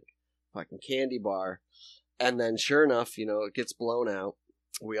everybody like fucking candy bar. And then sure enough, it gets blown out.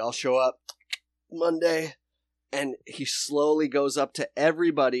 We all show up Monday, and he slowly goes up to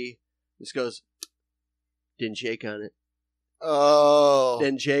everybody. Just goes, didn't shake on it. Oh.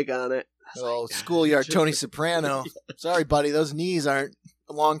 Didn't shake on it. Oh, like, schoolyard Tony Soprano. Sorry, buddy. Those knees aren't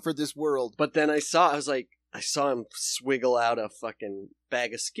long for this world. But then I saw him swiggle out a fucking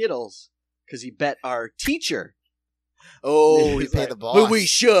bag of Skittles because he bet our teacher. Oh, he paid the boss. But we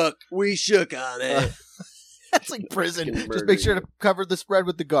shook on it. That's like prison. Just make sure to cover the spread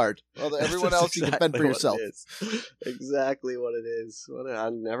with the guard. Well, everyone else, you can fend for yourself. Exactly what it is.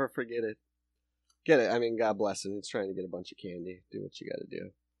 I'll never forget it. Get it. I mean, God bless him. He's trying to get a bunch of candy. Do what you got to do.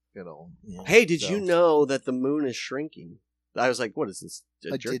 Good old. Yeah. Hey, did you know that the moon is shrinking? I was like, what is this?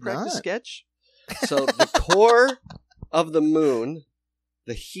 A jerk practice sketch? So the core of the moon,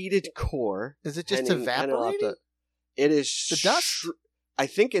 the heated core. Is it just evaporating? It is the dust? I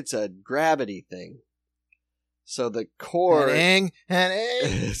think it's a gravity thing. So the core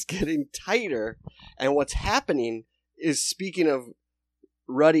is getting tighter. And what's happening is, speaking of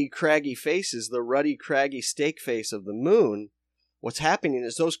ruddy, craggy faces, the ruddy, craggy steak face of the moon, what's happening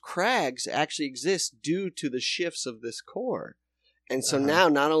is those crags actually exist due to the shifts of this core. And so now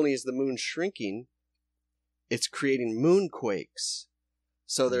not only is the moon shrinking, it's creating moonquakes.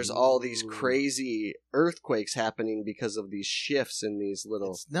 So there's all these crazy earthquakes happening because of these shifts in these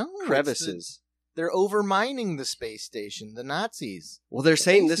little crevices. They're overmining the space station, the Nazis. Well, they're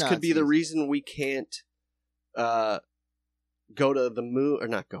saying this could be the reason we can't go to the moon, or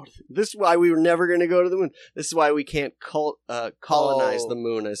not go to this is why we were never going to go to the moon. This is why we can't colonize the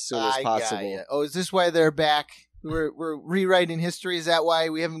moon as soon as possible. Oh, is this why they're back? We're rewriting history. Is that why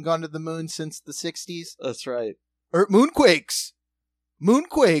we haven't gone to the moon since the 60s? That's right. Or moonquakes.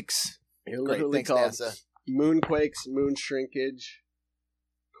 You're literally called NASA. Moonquakes, moon shrinkage,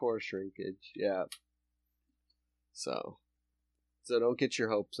 core shrinkage. Yeah. So don't get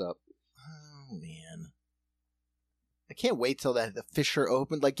your hopes up. Oh man, I can't wait till the fissure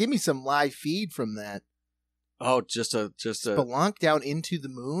opened. Like, give me some live feed from that. Oh, just a spelunk down into the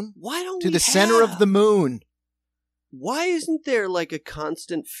moon. Why don't to the center of the moon? Why isn't there like a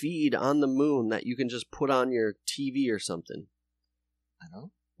constant feed on the moon that you can just put on your TV or something? I don't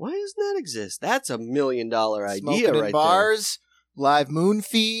know. Why doesn't that exist? That's $1 million idea. Smoking in bars, live moon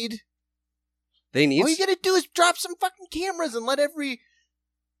feed. They need. All you gotta do is drop some fucking cameras and let every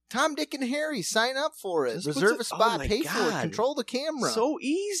Tom, Dick, and Harry sign up for it. Reserve a spot, pay for it, control the camera. So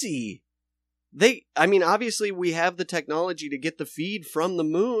easy. Obviously we have the technology to get the feed from the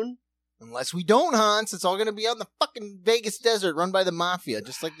moon. Unless we don't, Hans, it's all going to be out in the fucking Vegas desert run by the mafia,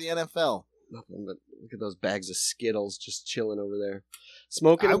 just like the NFL. Nothing but look at those bags of Skittles just chilling over there.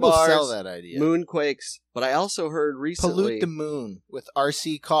 Smoking in bars. I will sell that idea. Moonquakes. But I also heard recently... Pollute the moon with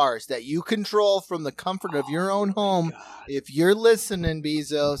RC cars that you control from the comfort of your own home. If you're listening,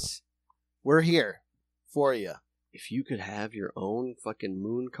 Bezos, we're here for you. If you could have your own fucking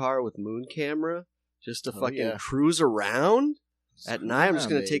moon car with moon camera just to cruise around... At night, I'm just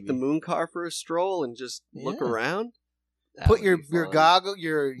going to take the moon car for a stroll and just look around. Put your goggle,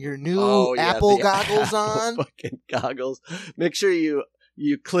 your new Apple goggles on. Fucking goggles. Make sure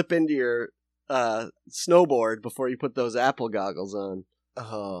you clip into your snowboard before you put those Apple goggles on.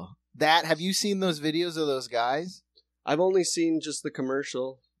 Oh, have you seen those videos of those guys? I've only seen just the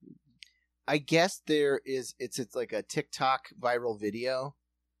commercial. I guess it's like a TikTok viral video.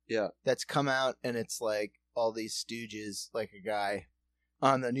 Yeah, that's come out, and it's like all these stooges, like a guy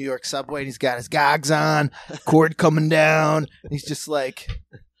on the New York subway, and he's got his gogs on, cord coming down, and he's just like,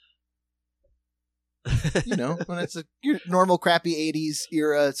 when it's your normal crappy 80s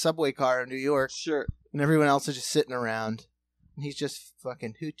era subway car in New York. Sure. And everyone else is just sitting around, and he's just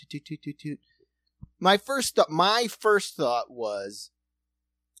fucking hoot, toot, toot, toot, toot. My first thought was,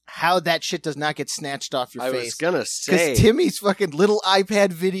 how that shit does not get snatched off your face. I was gonna say, because Timmy's fucking little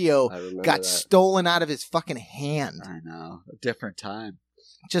iPad video got stolen out of his fucking hand. I know, a different time.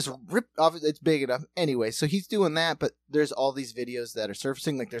 Just ripped off. It's big enough. Anyway, so he's doing that, but there's all these videos that are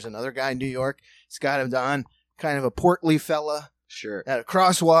surfacing. Like there's another guy in New York. He's got him on, kind of a portly fella, sure, at a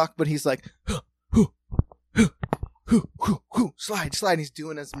crosswalk, but he's like, slide. And he's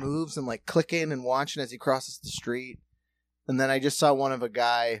doing his moves and like clicking and watching as he crosses the street. And then I just saw one of a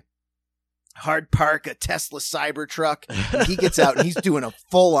guy hard park a Tesla Cybertruck, and he gets out and he's doing a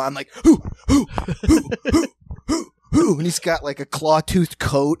full on like hoo hoo hoo hoo hoo hoo, and he's got like a claw-toothed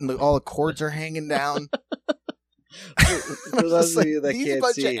coat and all the cords are hanging down. For those of you that these can't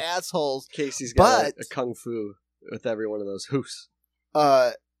bunch see, of assholes. Casey's got a kung fu with every one of those hoofs.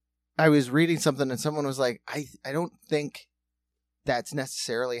 I was reading something and someone was like, I don't think that's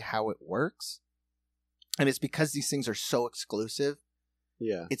necessarily how it works. And it's because these things are so exclusive.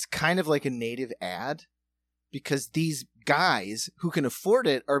 Yeah. It's kind of like a native ad because these guys who can afford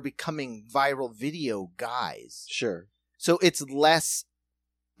it are becoming viral video guys. Sure. So it's less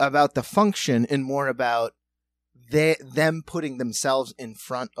about the function and more about them putting themselves in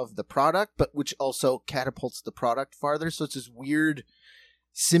front of the product, but which also catapults the product farther. So it's this weird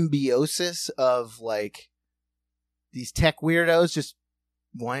symbiosis of like these tech weirdos just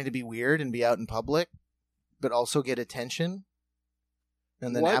wanting to be weird and be out in public, but also get attention.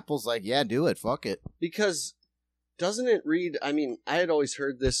 And then Apple's like, yeah, do it. Fuck it. Because doesn't it read, I mean, I had always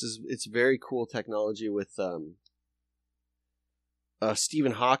heard this is, it's very cool technology with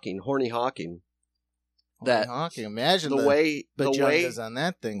Stephen Hawking, Horny Hawking. That Hawking. Imagine the way on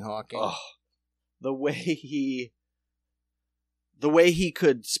that thing, Hawking. Oh, the way he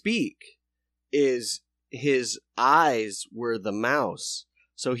could speak is his eyes were the mouse,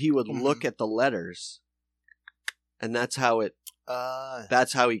 so he would look at the letters, and that's how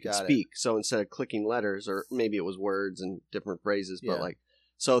he could speak. So instead of clicking letters, or maybe it was words and different phrases, but like,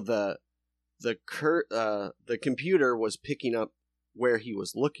 so the computer was picking up where he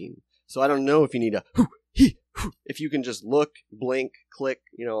was looking. So I don't know if you need if you can just look, blink, click,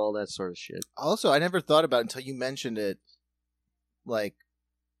 all that sort of shit. Also, I never thought about it until you mentioned it, like,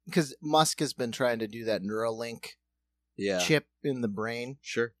 because Musk has been trying to do that Neuralink chip in the brain.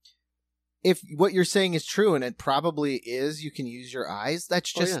 Sure. If what you're saying is true, and it probably is, you can use your eyes,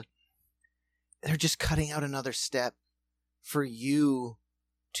 that's just, they're just cutting out another step for you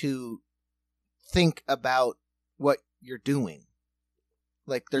to think about what you're doing.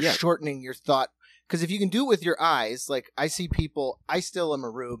 Like, they're shortening your thought. Because if you can do it with your eyes, like, I see people, I still am a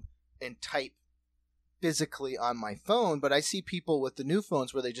rube and type physically on my phone, but I see people with the new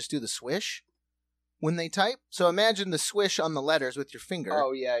phones where they just do the swish when they type. So imagine the swish on the letters with your finger.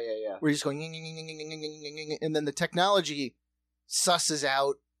 Oh, yeah. Where you're just going, and then the technology susses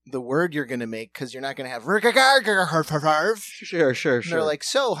out the word you're going to make because you're not going to have Sure. And they're like,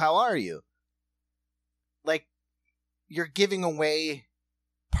 so, how are you? Like, you're giving away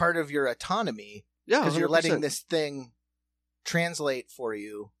part of your autonomy because you're letting this thing translate for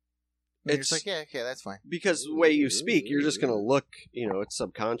you. And you're just like, yeah, okay, that's fine. Because the way you speak, you're just going to look, it's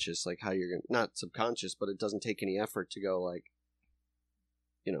subconscious, like how you're going to, not subconscious, but it doesn't take any effort to go like,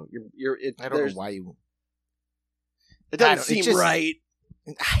 I don't know why you. It doesn't seem right.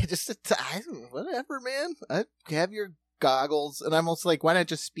 Whatever, man. I have your goggles, and I'm almost like, why not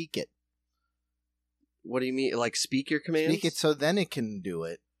just speak it? What do you mean? Like speak your commands? Speak it so then it can do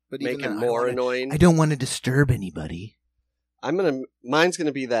it. But make it more annoying. I don't want to disturb anybody. Mine's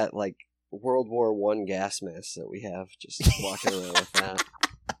gonna be that like World War I gas mask that we have, just walking around with that.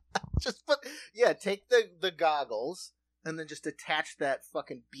 Take the goggles and then just attach that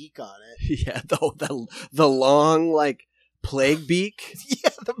fucking beak on it. Yeah, the long like plague beak.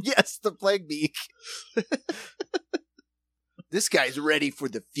 The plague beak. This guy's ready for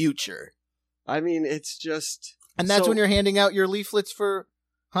the future. I mean, it's just... And that's when you're handing out your leaflets for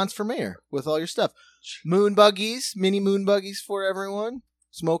Hans for Mayor with all your stuff. Moon buggies, mini moon buggies for everyone.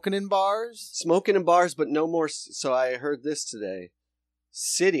 Smoking in bars, but no more... So I heard this today.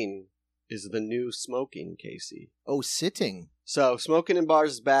 Sitting is the new smoking, Casey. Oh, sitting. So smoking in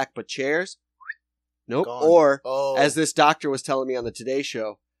bars is back, but chairs? Nope. Gone. Or, as this doctor was telling me on the Today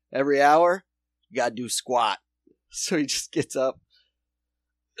Show, every hour, you gotta do squat. So he just gets up,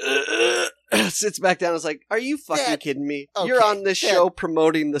 sits back down, and is like, are you fucking kidding me? Okay, you're on this show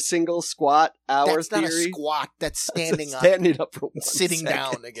promoting the single squat hour theory? That's not a squat. That's standing up. Standing up for 1 sitting second.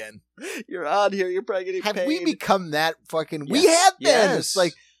 down again. You're on here. You're probably getting paid. Have we become that fucking... Yes. We have been. Yes. It's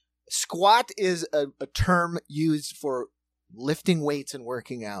like, squat is a term used for lifting weights and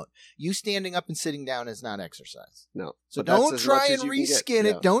working out. You standing up and sitting down is not exercise. No. So don't try and reskin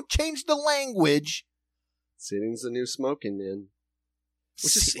it. Don't change the language. Sitting's the new smoking, man.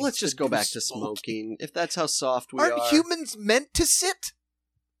 Let's just go back to smoking. If that's how soft we are. Aren't humans meant to sit?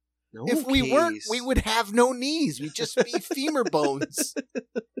 No, if we weren't, we would have no knees. We'd just be femur bones.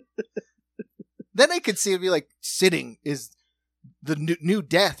 Then I could see it'd be like, sitting is the new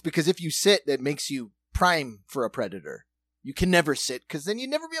death, because if you sit, that makes you prime for a predator. You can never sit, because then you'd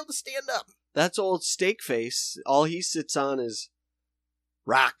never be able to stand up. That's old Steakface. All he sits on is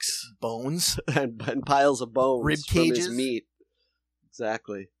rocks bones, and piles of bones rib from his cages. meat.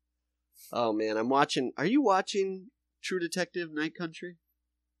 Exactly. Oh man, I'm watching. Are you watching True Detective Night Country?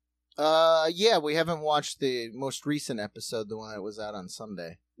 Yeah, we haven't watched the most recent episode, the one that was out on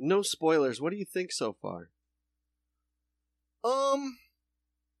Sunday. No spoilers. What do you think so far? I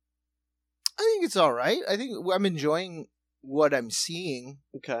think it's all right. I think I'm enjoying what I'm seeing.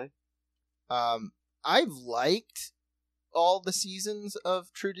 Okay. I've liked all the seasons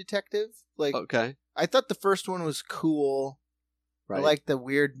of True Detective. Like, Okay. I thought the first one was cool. Right. I like the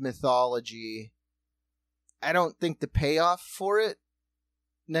weird mythology. I don't think the payoff for it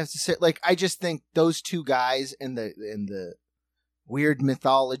necessarily. Like, I just think those two guys and the weird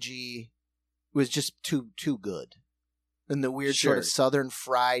mythology was just too good. And the weird sort of Southern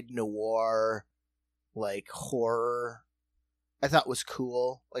fried noir, like horror, I thought was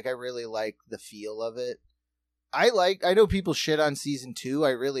cool. Like, I really like the feel of it. I know people shit on season 2.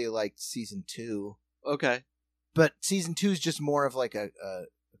 I really liked season 2. Okay. But season 2 is just more of like a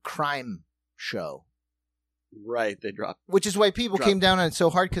crime show. Right, they dropped. Which is why people came down on it so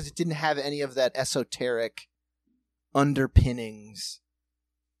hard, because it didn't have any of that esoteric underpinnings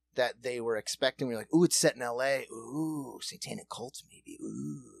that they were expecting. We're like, ooh, it's set in L.A. Ooh, satanic cults maybe.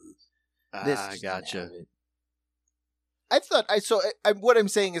 Ooh. I gotcha. What I'm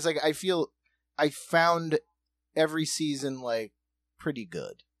saying is, like, I feel I found every season, like, pretty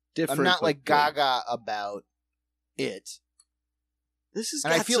good. Different. I'm not, like, gaga about it. This is,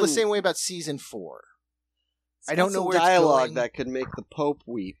 and I feel the same way about season 4. I don't know where dialogue it's going. that could make the Pope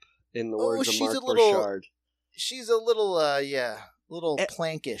weep, in the words of Mark Bouchard. She's a little, little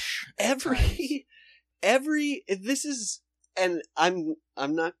plankish. This is, and I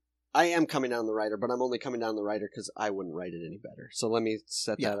am coming down the writer, but I'm only coming down the writer because I wouldn't write it any better. So let me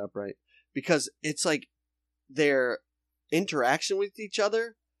set that up right. Because it's like their interaction with each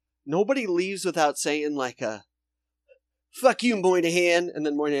other, nobody leaves without saying like a, fuck you, Moynihan, and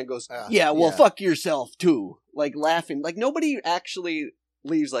then Moynihan goes, fuck yourself too. Like laughing. Like nobody actually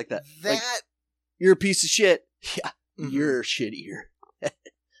leaves like that. Like, you're a piece of shit. Yeah, you're shittier.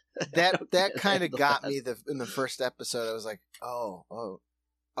 that kind of got me in the first episode. I was like, oh,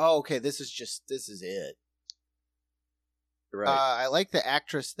 okay, this is it. Right. I like the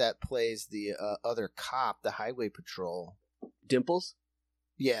actress that plays the other cop, the highway patrol. Dimples?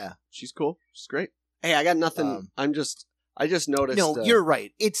 Yeah. She's cool. She's great. Hey, I got nothing. I just noticed. No, you're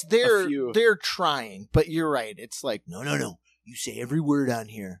right. It's they're trying, but you're right. It's like, no. You say every word on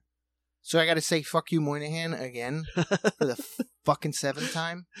here. So I got to say fuck you, Moynihan, again for the fucking 7th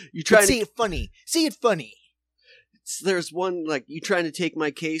time. You try to say it funny. Say it funny. There's one like, you trying to take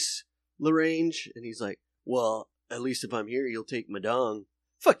my case, Lagrange? And he's like, well, at least if I'm here, you'll take my dong.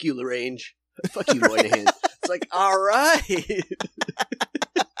 Fuck you, Lagrange. Fuck you, Moynihan. It's like, all right.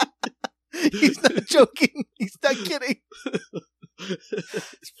 He's not joking. He's not kidding.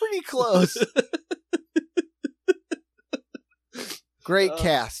 It's pretty close. Great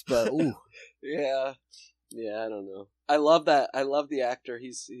cast, but ooh. Yeah, I don't know. I love that. I love the actor.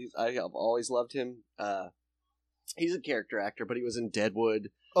 I have always loved him. He's a character actor, but he was in Deadwood.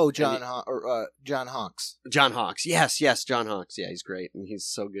 Oh, John Hawkes. John Hawkes. Yes, John Hawkes. Yeah, he's great, and he's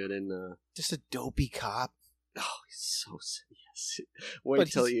so good in. Just a dopey cop. Oh, he's so yes.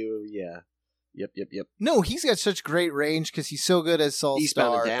 Wait till you. Yeah. Yep. No, he's got such great range because he's so good as Saul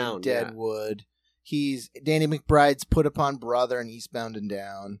Starr in Deadwood. Yeah. He's Danny McBride's Put Upon Brother and Eastbound and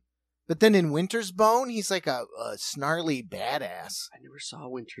Down. But then in Winter's Bone, he's like a snarly badass. I never saw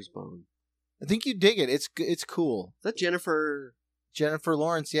Winter's Bone. I think you dig it. It's cool. Is that Jennifer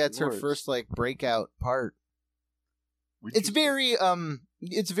Lawrence? Yeah, it's her first like breakout part. It's very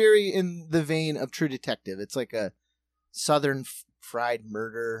in the vein of True Detective. It's like a Southern fried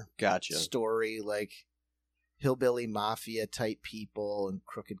murder story, like hillbilly mafia type people and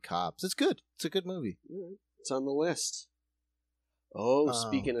crooked cops. It's good. It's a good movie. It's on the list. Oh,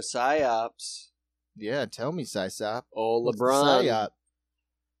 speaking of psyops. Yeah, tell me, Psyop. Oh, LeBron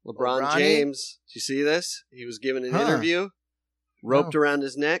James. Did you see this? He was given an interview, roped around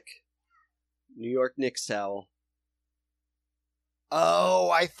his neck, New York Knicks towel. Oh,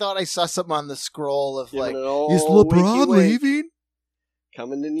 I thought I saw something on the scroll of like, is LeBron leaving?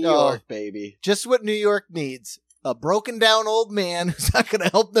 Coming to New York, baby. Just what New York needs. A broken down old man who's not going to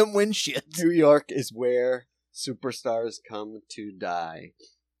help them win shit. New York is where superstars come to die.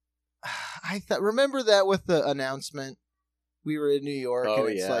 Remember that with the announcement? We were in New York, and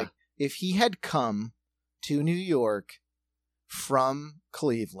it's like, if he had come to New York from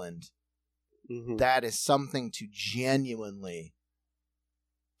Cleveland, that is something to genuinely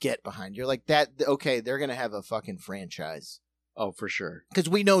get behind. You're like, that, okay, they're going to have a fucking franchise. Oh, for sure. Because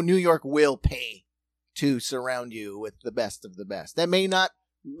we know New York will pay to surround you with the best of the best. That may not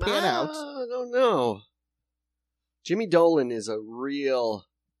pan out. I don't know. Jimmy Dolan is a real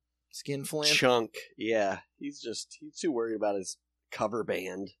Skin flint. chunk. Yeah, he's too worried about his cover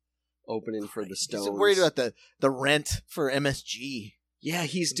band opening for the Stones. He's worried about the rent for MSG. Yeah,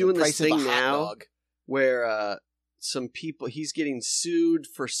 he's doing this thing now where some people, he's getting sued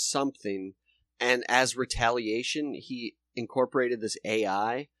for something, and as retaliation, he incorporated this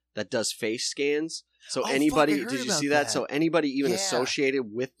AI that does face scans. So anybody, did you see that? So anybody even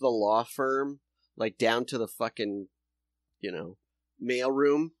associated with the law firm, like down to the fucking,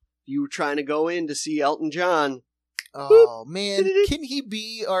 mailroom, you were trying to go in to see Elton John. Oh, man. Can he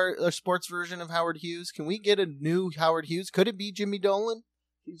be our sports version of Howard Hughes? Can we get a new Howard Hughes? Could it be Jimmy Dolan?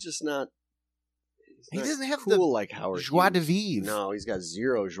 He's just not. He doesn't have cool the like Howard joie Hughes. de vivre. No, he's got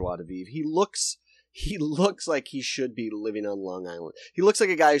zero joie de vivre. He looks like he should be living on Long Island. He looks like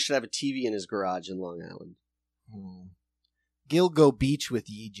a guy who should have a TV in his garage in Long Island. Gilgo Beach with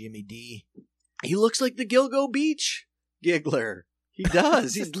ye, Jimmy D. He looks like the Gilgo Beach giggler. He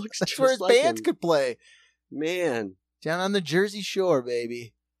does. He looks That's just where his like bands him. could play. Man. Down on the Jersey Shore,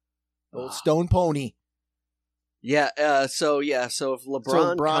 baby. Old Stone Pony. Yeah, so if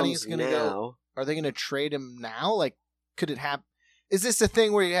LeBron comes now... Are they going to trade him now? Like, could it happen? Is this a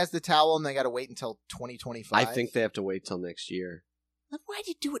thing where he has the towel and they got to wait until 2025? I think they have to wait till next year. Then why'd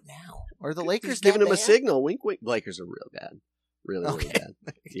you do it now? Or the Lakers giving him a signal? Wink, wink. Lakers are real bad. Really bad.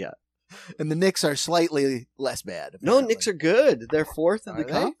 Yeah. And the Knicks are slightly less bad. Apparently. No, Knicks are good. They're fourth in the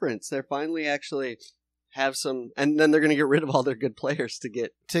they? conference. They're finally actually have some, and then they're going to get rid of all their good players to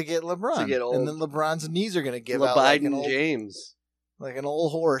get LeBron. To get old. And then LeBron's knees are going to give LeBron out like an old, James. Like an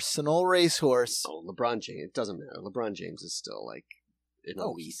old horse, an old racehorse. Oh, LeBron James. It doesn't matter. LeBron James is still like an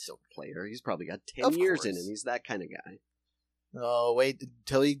elite player. He's probably got 10 years in him. He's that kind of guy. Oh, wait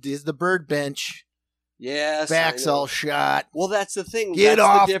until he does the bird bench. Yes. Back's all shot. Well, that's the thing. Get that's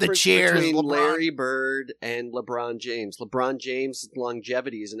off the difference chairs, between LeBron. Larry Bird and LeBron James. LeBron James'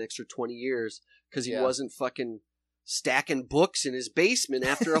 longevity is an extra 20 years because he wasn't fucking stacking books in his basement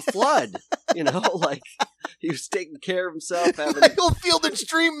after a flood. Like he was taking care of himself. Michael Field and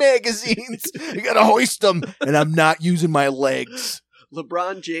Stream magazines. You gotta hoist them, and I'm not using my legs.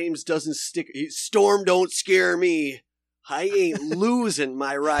 LeBron James doesn't stick. Storm don't scare me. I ain't losing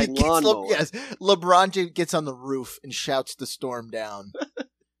my riding lawnmower. Yes, LeBron James gets on the roof and shouts the storm down.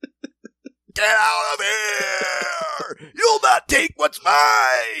 Get out of here! You'll not take what's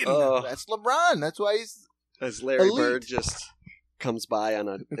mine. That's LeBron. That's why he's as Larry elite. Bird just comes by on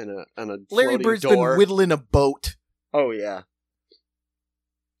a Larry floating Bird's door. been whittling a boat. Oh yeah,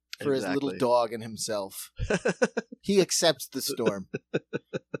 for his little dog and himself. He accepts the storm.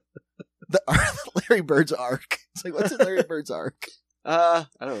 Larry Bird's arc. It's like, what's in Larry Bird's arc? I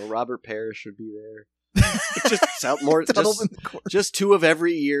don't know. Robert Parrish would be there. Just two of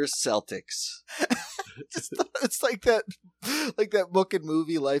every year's Celtics. It's like that book and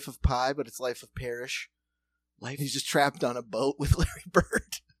movie Life of Pi, but it's Life of Parrish. He's just trapped on a boat with Larry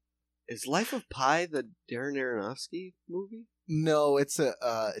Bird. Is Life of Pi the Darren Aronofsky movie? No, it's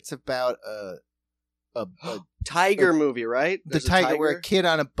about a tiger movie, right? There's the tiger, where a kid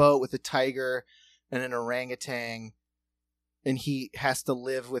on a boat with a tiger and an orangutan, and he has to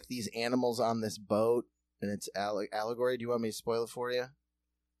live with these animals on this boat, and it's allegory. Do you want me to spoil it for you?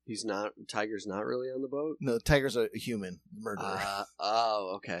 Tiger's not really on the boat? No, tiger's a human murderer.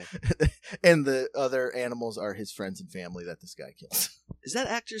 Okay. And the other animals are his friends and family that this guy kills. Is that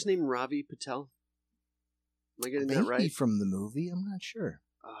actor's name Ravi Patel? Am I getting Maybe that right? From the movie? I'm not sure.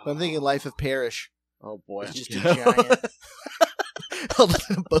 But I'm thinking Life of Parrish. Oh boy. It's just a giant held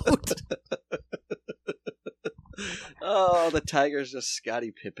in a boat. Oh, the tiger's just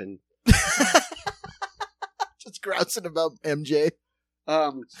Scottie Pippen. Just grousing about MJ.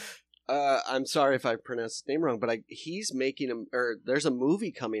 I'm sorry if I pronounced his name wrong, but he's making there's a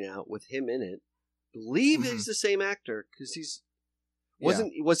movie coming out with him in it. I believe he's the same actor because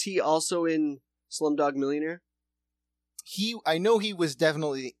was he also in Slumdog Millionaire? I know he was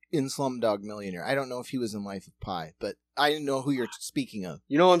definitely in Slumdog Millionaire. I don't know if he was in Life of Pi, but I know who you're speaking of.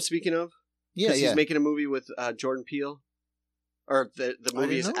 You know who I'm speaking of? Yeah, he's making a movie with Jordan Peele, or the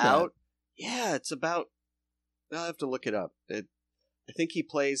movie's out. Yeah, it's about. I'll have to look it up. I think he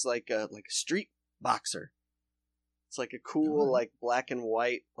plays like a street boxer. It's like a cool, like black and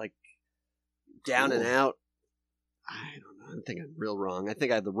white, like down and out. I don't know. I think I'm real wrong. I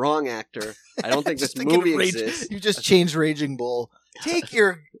think I have the wrong actor. I don't think this movie exists. You just changed Raging Bull. Take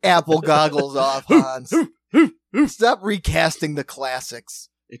your Apple goggles off, Hans. Stop recasting the classics.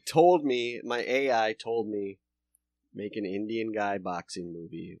 It told me, my AI told me Make an Indian guy boxing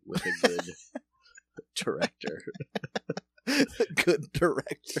movie with a good director. Good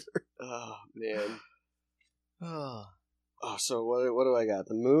director. Oh, man. Oh. Oh, so what do I got?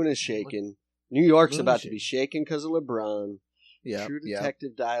 The moon is shaking. New York's about to be shaken because of LeBron. Yeah. True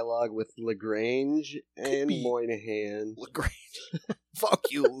detective dialogue with LaGrange and Moynihan. LaGrange.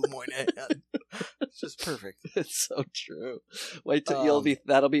 Fuck you, Moynihan. It's just perfect. It's so true. Wait till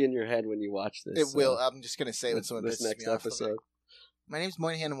that'll be in your head when you watch this. It will. I'm just gonna say when someone this pisses next me off, episode. My name's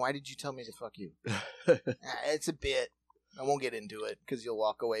Moynihan, and why did you tell me to fuck you? It's a bit. I won't get into it because you'll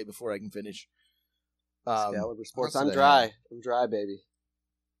walk away before I can finish. Excalibur Sports. I'm dry. I'm dry, baby.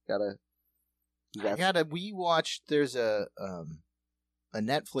 We watched. There's a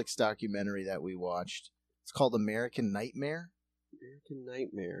Netflix documentary that we watched. It's called American Nightmare. American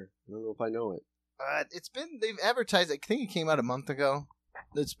Nightmare. I don't know if I know it. They've advertised. I think it came out a month ago.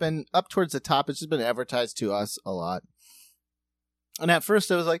 It's been up towards the top. It's just been advertised to us a lot. And at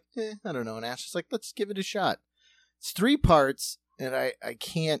first I was like, I don't know. And Ash was like, let's give it a shot. It's 3 parts, and I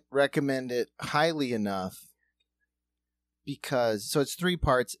can't recommend it highly enough. So it's 3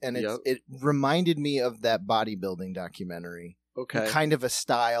 parts, and it reminded me of that bodybuilding documentary. Okay. Kind of a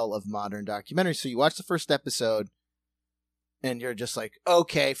style of modern documentary. So you watch the first episode, and you're just like,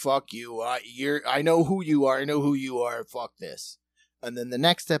 okay, fuck you. I know who you are. I know who you are. Fuck this. And then the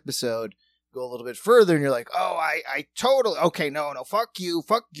next episode, go a little bit further, and you're like, oh, I totally, okay, no, fuck you,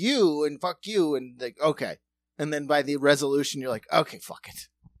 and fuck you, and like, okay. And then by the resolution, you're like, okay, fuck it.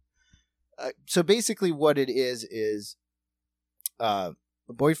 So basically what it is a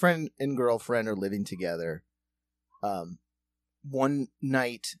boyfriend and girlfriend are living together. One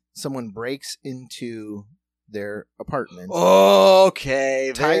night, someone breaks into their apartment.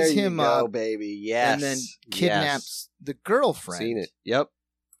 Okay, ties there him you go, up, baby. Yes, and then kidnaps the girlfriend. Seen it. Yep.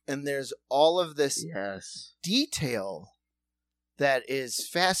 And there's all of this yes detail that is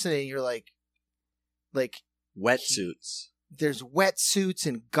fascinating. You're like wetsuits. There's wetsuits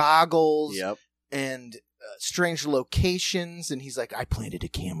and goggles. Yep. And strange locations. And he's like, I planted a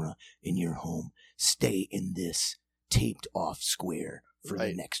camera in your home. Stay in this taped off square for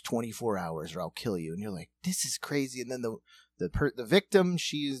the next 24 hours or I'll kill you. And you're like, this is crazy. And then the victim,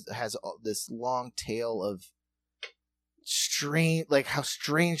 she has this long tale of strange, like how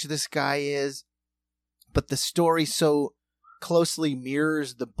strange this guy is. But the story so closely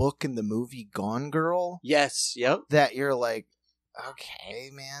mirrors the book and the movie Gone Girl. Yes. Yep. That you're like, okay,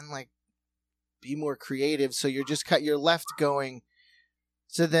 man, like, be more creative. So you're left going.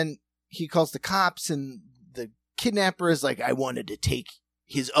 So then he calls the cops, and the kidnapper is like, I wanted to take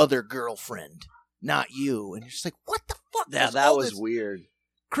his other girlfriend, not you. And you're just like, what the fuck? Yeah, that was weird.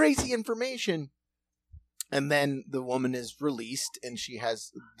 Crazy information. And then the woman is released, and she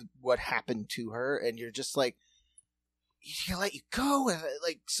has what happened to her, and you're just like, he's gonna let you go.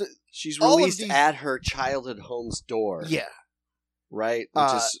 Like, so she's released at her childhood home's door. Yeah. Right?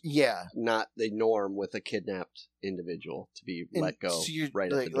 Which is yeah. not the norm with a kidnapped individual to be let go so you're,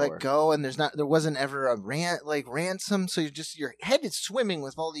 right like, at the door. Let go, and there wasn't ever a ransom, so your head is swimming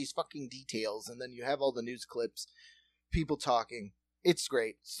with all these fucking details, and then you have all the news clips, people talking. It's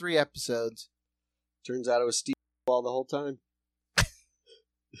great. It's 3 episodes. Turns out it was Steve Ball the whole time.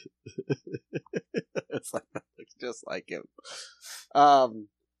 It's like that looks just like him.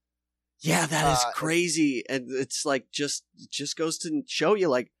 Yeah, that is crazy, and it's like it just goes to show you,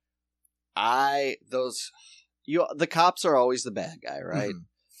 like, the cops are always the bad guy, right? Mm-hmm.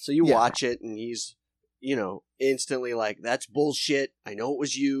 So you watch it, and he's, instantly like, that's bullshit. I know it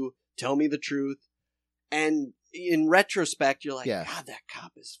was you. Tell me the truth. And in retrospect, you're like, God, that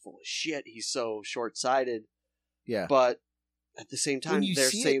cop is full of shit. He's so short-sighted. Yeah. But at the same time, they're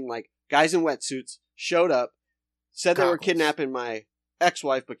saying, like, guys in wetsuits showed up, said they were kidnapping my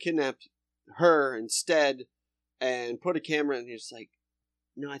ex-wife, but kidnapped her instead, and put a camera in. He's like,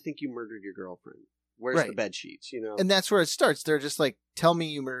 no, I think you murdered your girlfriend. Where's the bed sheets? And that's where it starts. They're just like, tell me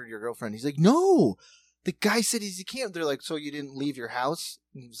you murdered your girlfriend. He's like, no, the guy said he can't. They're like, so you didn't leave your house?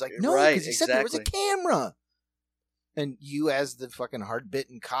 And he was like, no, because he said there was a camera. And you, as the fucking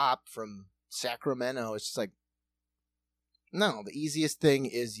hard-bitten cop from Sacramento, it's just like, no, the easiest thing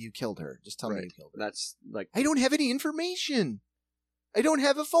is you killed her. Just tell me you killed her. That's like, I don't have any information. I don't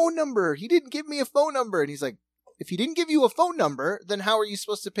have a phone number. He didn't give me a phone number. And he's like, if he didn't give you a phone number, then how are you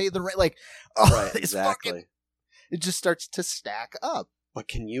supposed to pay the rent? Like, exactly. It just starts to stack up. But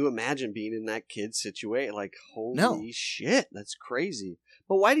can you imagine being in that kid's situation? Like, holy shit, that's crazy.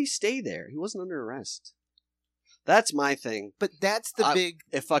 But why'd he stay there? He wasn't under arrest. That's my thing. But that's the big...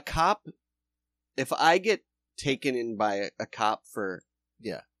 If I get taken in by a cop for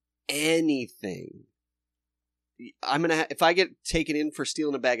anything, if I get taken in for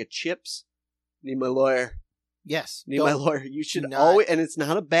stealing a bag of chips, need my lawyer. Yes. Need my lawyer. You should always, and it's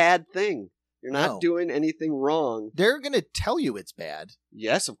not a bad thing. You're not doing anything wrong. They're going to tell you it's bad.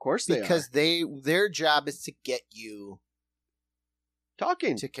 Yes, of course they are. Because their job is to get you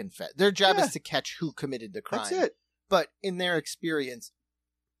talking. To confess. Their job is to catch who committed the crime. That's it. But in their experience,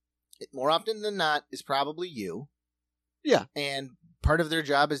 more often than not, is probably you. Yeah. And part of their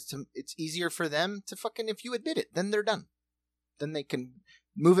job is it's easier for them to fucking, if you admit it, then they're done. Then they can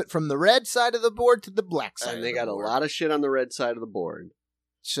move it from the red side of the board to the black side and they got a lot of shit on the red side of the board.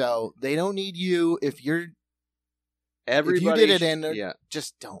 So they don't need you if you're. Everybody if you did it in,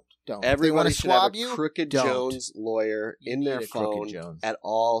 just don't. Everybody should have a Crooked Jones lawyer in their phone at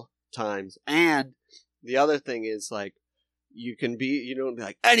all times. And the other thing is, like, you don't be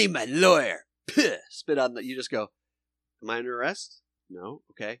like, I need my lawyer. Spit on that. You just go, am I under arrest? No.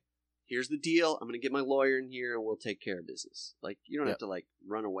 Okay. Here's the deal. I'm going to get my lawyer in here and we'll take care of business. Like, you don't have to, like,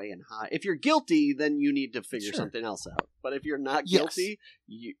 run away and hide. If you're guilty, then you need to figure something else out. But if you're not guilty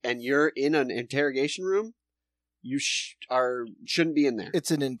and you're in an interrogation room, you shouldn't be in there.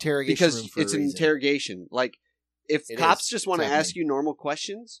 It's an interrogation room for it's an interrogation. Like, if cops just want to ask you normal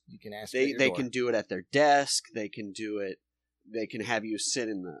questions, you can ask. They can do it at their desk. They can do it. They can have you sit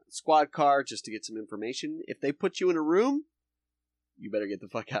in the squad car just to get some information. If they put you in a room, you better get the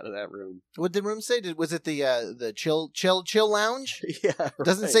fuck out of that room. What did the room say? Was it the chill lounge? Yeah, it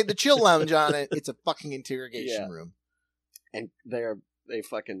doesn't say the chill lounge on it. It's a fucking interrogation room. And they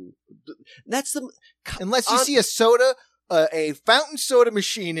fucking. That's the. Unless you see a soda, a fountain soda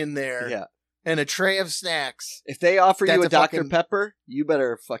machine in there. Yeah. And a tray of snacks. If they offer you a Dr. Pepper, you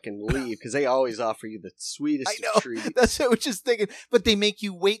better fucking leave because they always offer you the sweetest treat. That's what I was just thinking. But they make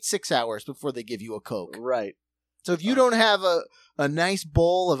you wait 6 hours before they give you a Coke. Right. So if you don't have a nice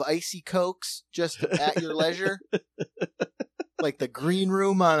bowl of icy Cokes just at your leisure, like the green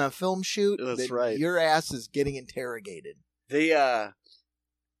room on a film shoot, that's right. Your ass is getting interrogated. That's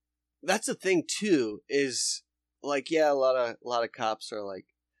the thing too. Is like, yeah, a lot of cops are like.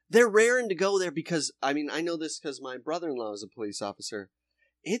 They're raring to go there because, I mean, I know this because my brother-in-law is a police officer.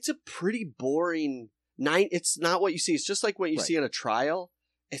 It's a pretty boring night. It's not what you see. It's just like what you see in a trial.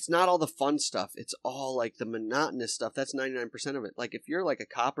 It's not all the fun stuff. It's all like the monotonous stuff. That's 99% of it. Like if you're like a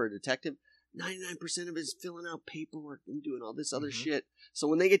cop or a detective, 99% of it is filling out paperwork and doing all this other shit. So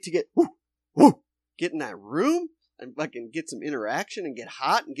when they get to get in that room and fucking get some interaction and get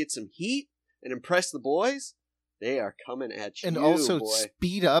hot and get some heat and impress the boys, they are coming at you, and also boy.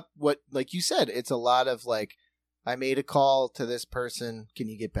 Speed up what, like you said, it's a lot of like, I made a call to this person. Can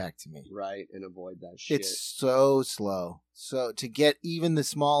you get back to me? Right, and avoid that shit. It's so slow. So to get even the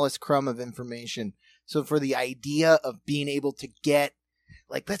smallest crumb of information. So for the idea of being able to get,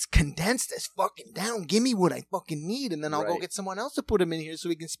 like, let's condense this fucking down. Give me what I fucking need, and then I'll go get someone else to put him in here so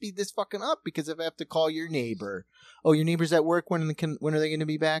we can speed this fucking up. Because if I have to call your neighbor, your neighbor's at work. When are they going to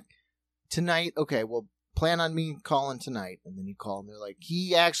be back? Tonight? Okay, well. Plan on me calling tonight. And then you call and they're like,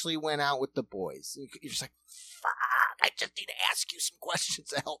 he actually went out with the boys. You're just like, fuck, I just need to ask you some questions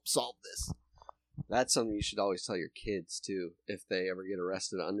to help solve this. That's something you should always tell your kids, too, if they ever get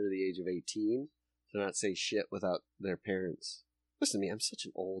arrested under the age of 18, to not say shit without their parents. Listen to me, I'm such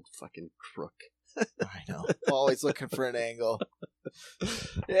an old fucking crook. I know. Always looking for an angle.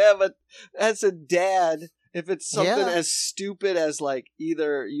 Yeah, but as a dad... If it's something as stupid as, like,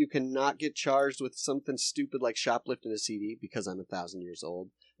 either you cannot get charged with something stupid like shoplifting a CD because I'm 1,000 years old.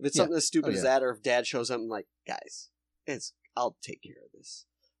 If it's something as stupid as that, or if dad shows up and like, guys, I'll take care of this.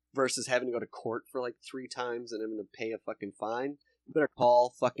 Versus having to go to court for like 3 times and having to pay a fucking fine. You better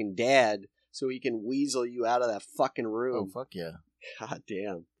call fucking dad so he can weasel you out of that fucking room. Oh, fuck yeah. God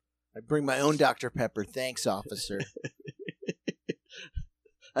damn. I bring my own Dr. Pepper. Thanks, officer.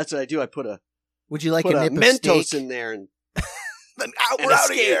 That's what I do. I put a Would you like a nip of Mentos steak? In there and then we're out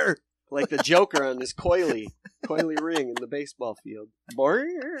of here. Like the Joker on this coily ring in the baseball field. Why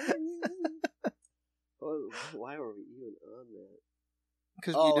were we even on that?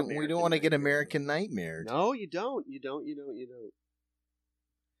 Because we don't want to get American Nightmare. No, you don't.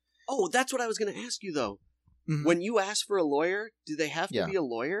 Oh, that's what I was going to ask you though. Mm-hmm. When you ask for a lawyer, do they have to be a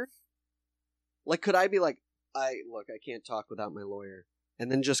lawyer? Like, could I be like, I can't talk without my lawyer,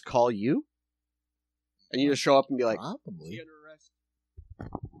 and then just call you? And you just show up and be like, probably. Is he under arrest?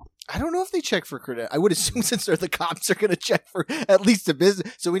 I don't know if they check for credit. I would assume since they're the cops, they're going to check for at least a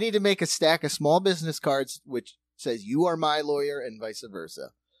business. So we need to make a stack of small business cards which says you are my lawyer and vice versa.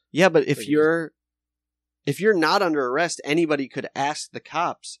 Yeah, but if you're not under arrest, anybody could ask the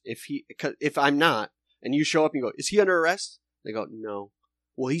cops if I'm not, and you show up and you go, is he under arrest? They go, no.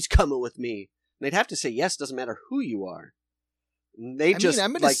 Well, he's coming with me. They'd have to say yes, doesn't matter who you are. And they I'm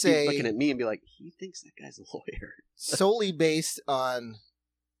gonna like say, be looking at me and be like, he thinks that guy's a lawyer. solely based on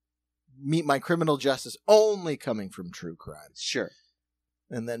Meet My Criminal Justice only coming from true crime. Sure.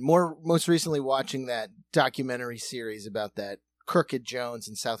 And then most recently watching that documentary series about that Crooked Jones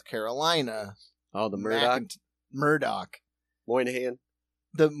in South Carolina. Oh, the Murdoch? Murdoch. Moynihan?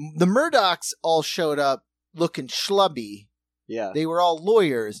 The Murdochs all showed up looking schlubby. Yeah. They were all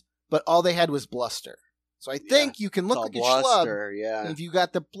lawyers, but all they had was bluster. So I think you can look like a schlub. Yeah. If you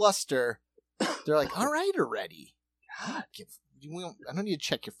got the bluster, they're like, all right already. God, I don't need to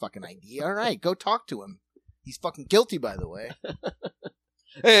check your fucking ID. All right, go talk to him. He's fucking guilty, by the way.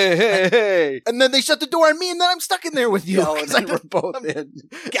 Hey. And then they shut the door on me, and then I'm stuck in there with you. No, and then we're both in.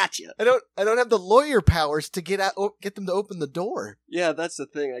 Gotcha. I don't have the lawyer powers to get them to open the door. Yeah, that's the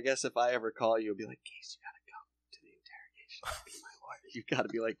thing. I guess if I ever call you, I'll be like, Case, you gotta go to the interrogation. Be my lawyer. You gotta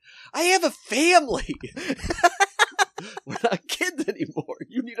be like, I have a family. We're not kids anymore.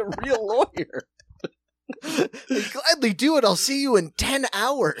 You need a real lawyer. I'd gladly do it. I'll see you in 10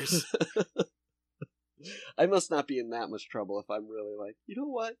 hours. I must not be in that much trouble if I'm really like, you know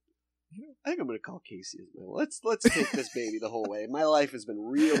what? I think I'm going to call Casey as my lawyer. Let's take this baby the whole way. My life has been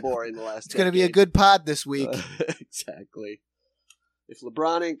real boring the last. It's going to be a good pod this week. Exactly. If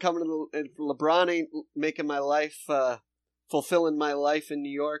LeBron ain't if LeBron ain't making my life, fulfilling my life in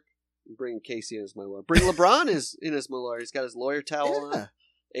New York, I'm bringing Casey in as my lawyer. Bring LeBron in as my lawyer. He's got his lawyer towel on,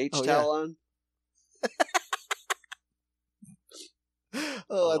 towel on.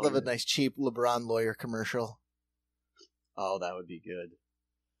 I love a nice cheap LeBron lawyer commercial. Oh, that would be good.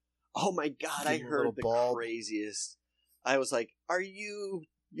 Oh my God, I heard the craziest. I was like,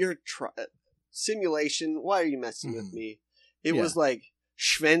 you're simulation, why are you messing with me? It was like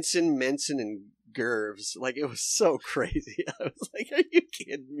Schwensen, Mensen, and Gervs. Like, it was so crazy. I was like, are you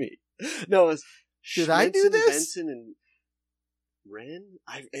kidding me? No, it was Did I do this? Benson, and Ren?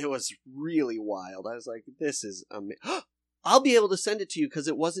 It was really wild. I was like, this is amazing. I'll be able to send it to you because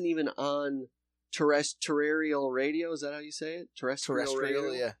it wasn't even on terrestrial radio. Is that how you say it? Terrestrial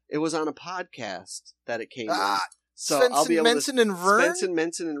radio? Yeah. It was on a podcast that it came on. So Svensson, I'll be able Mensen, and Vern? Svensson,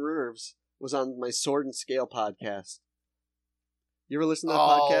 Mensen, and Rurvs was on my Sword and Scale podcast. You ever listen to that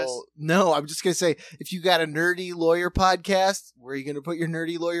podcast? No, I'm just going to say, if you got a nerdy lawyer podcast, where are you going to put your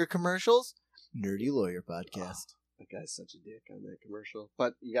nerdy lawyer commercials? Nerdy lawyer podcast. That guy's such a dick on that commercial.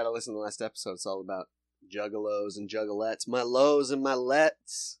 But you got to listen to the last episode. It's all about juggalos and juggalettes. My lows and my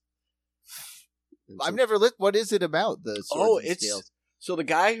lets. I've never what is it about, the Swords and Scales? So the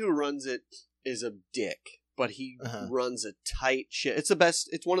guy who runs it is a dick, but he runs a tight shit.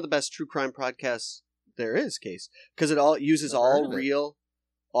 It's one of the best true crime podcasts there is, Case, because it uses all real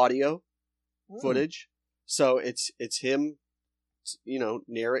audio footage. So it's him,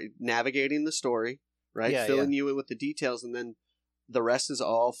 navigating the story, right? Filling you in with the details, and then the rest is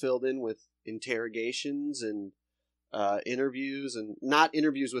all filled in with interrogations and interviews, and not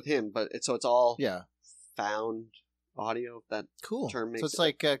interviews with him, but it's all found audio. If that term makes so it's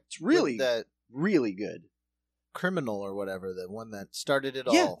like it's really really good. Criminal or whatever, the one that started it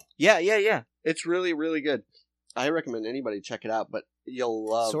all. Yeah. It's really, really good. I recommend anybody check it out, but you'll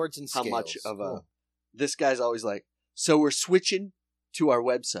love Swords and Scales. How much of this guy's always like, so we're switching to our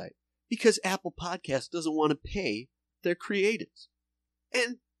website because Apple Podcast doesn't want to pay their creatives.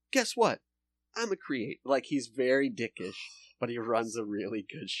 And guess what? I'm a creator. Like, he's very dickish, but he runs a really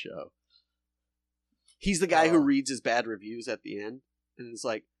good show. He's the guy who reads his bad reviews at the end, and it's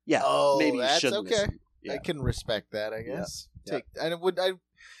like, maybe you shouldn't. Okay. Yeah. I can respect that, I guess.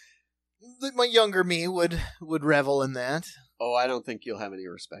 My younger me would revel in that. Oh, I don't think you'll have any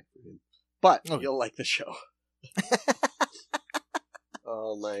respect for him, but you'll like the show.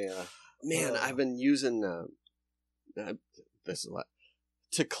 Oh my, man! I've been using this is a lot.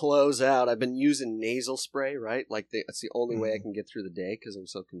 To close out, I've been using nasal spray, right? Like, that's the only way I can get through the day because I'm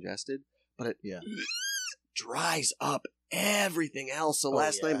so congested. But it dries up everything else. So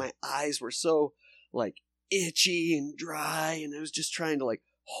last night my eyes were so, like, itchy and dry, and I was just trying to, like,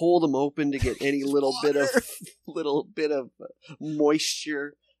 hold them open to get any little bit of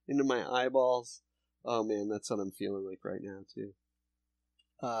moisture into my eyeballs. Oh man, that's what I'm feeling like right now too.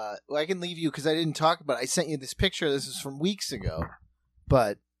 Well, I can leave you because I didn't talk about it. I sent you this picture. This is from weeks ago.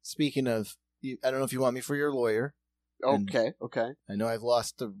 But speaking of, I don't know if you want me for your lawyer. Okay. I know I've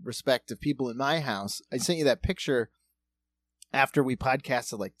lost the respect of people in my house. I sent you that picture after we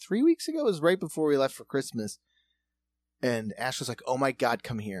podcasted like 3 weeks ago. It was right before we left for Christmas. And Ash was like, oh my God,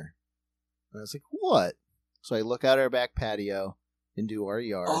 come here. And I was like, what? So I look out our back patio into our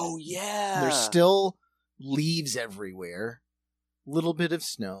yard. Oh, yeah. There's still leaves everywhere. Little bit of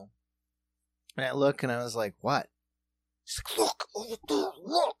snow. And I look and I was like, what? She's like, look, over there,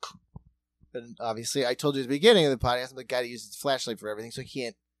 look. And obviously, I told you at the beginning of the podcast, I'm the guy that uses the flashlight for everything, so he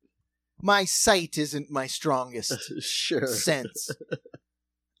can't. My sight isn't my strongest Sure. sense.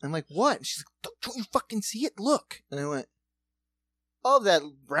 I'm like, what? And she's like, don't you fucking see it? Look. And I went, oh, that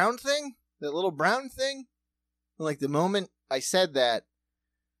brown thing? That little brown thing? And like the moment I said that,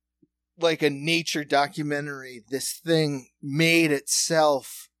 like a nature documentary, this thing made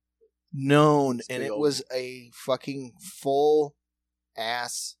itself known, and it was a fucking full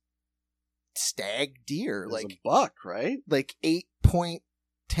ass stag deer, Like like a buck, right? like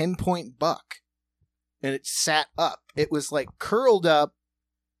 10-point buck, and it sat up. It was like curled up,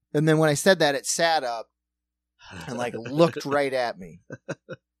 and then when I said that, it sat up and like looked right at me.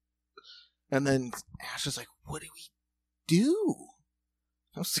 And then Ash was like, "What do we do?"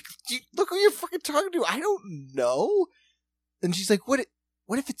 I was like, "Look who you're fucking talking to. I don't know." And she's like, "What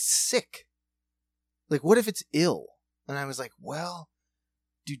if it's sick? Like, what if it's ill?" And I was like, "Well,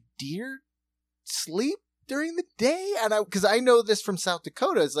 do deer sleep during the day?" And because I know this from South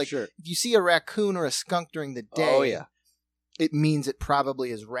Dakota, it's like, Sure. if you see a raccoon or a skunk during the day, Oh, yeah. it means it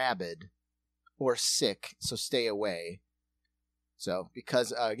probably is rabid or sick, so stay away. So,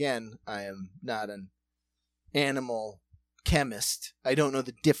 because, again, I am not an animal chemist, I don't know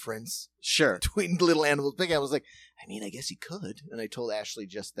the difference Sure. between little animals and big animals. Like, I mean, I guess he could. And I told Ashley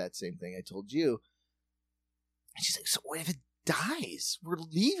just that same thing I told you. And she's like, so what if it dies? We're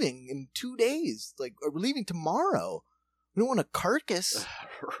leaving in 2 days. Like, we're leaving tomorrow. We don't want a carcass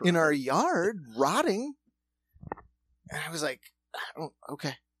in our yard rotting. And I was like,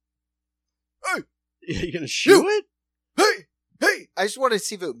 okay. Hey! You gonna shoot it? Hey! I just wanted to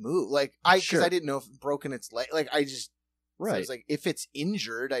see if it would move. Like, because Sure. I didn't know if it broken its leg. Like, I just... So I Right. was like, if it's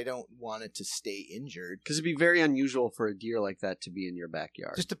injured, I don't want it to stay injured. Because it'd be very unusual for a deer like that to be in your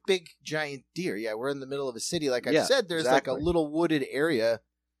backyard. Just a big, giant deer. Yeah, we're in the middle of a city. Like I Yeah, said, there's like exactly. a little wooded area.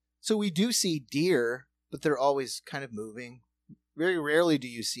 So we do see deer, but they're always kind of moving. Very rarely do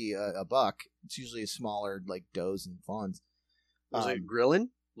you see a buck. It's usually a smaller, like does and fawns. Was it grilling?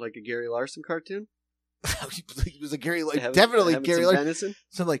 Like a Gary Larson cartoon? It was a Gary, like, Having- definitely having Gary some Larson. venison?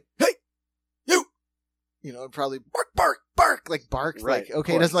 So I'm like, hey, you! You know, probably bark, bark, bark, like bark. Right, Like, of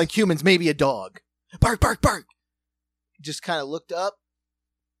okay, it doesn't course. like humans, maybe a dog. Bark, bark, bark. Just kind of looked up,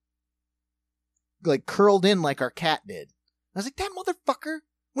 like curled in like our cat did. I was like, that motherfucker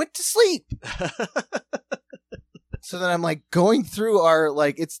went to sleep. So then I'm like going through our,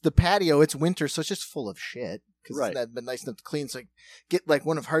 like, it's the patio, it's winter, so it's just full of shit. Because Right. it's not been nice enough to clean. So I get like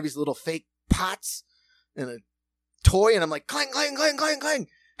one of Harvey's little fake pots and a toy, and I'm like, clang, clang, clang, clang, clang.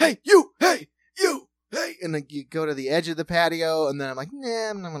 Hey, you, hey, you, hey. And then you go to the edge of the patio, and then I'm like, nah,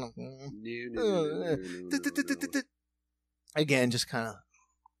 I'm not gonna. No. Again, just kind of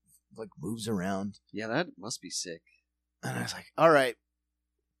like moves around. Yeah, that must be sick. And I was like, all right,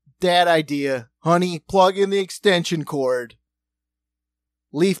 dad idea. Honey, plug in the extension cord.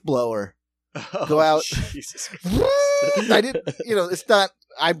 Leaf blower. Go out. Jesus Christ. I didn't, it's not,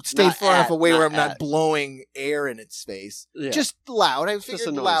 I stayed Not far enough at, away where not I'm not at. blowing air in its face. Yeah. Just loud. I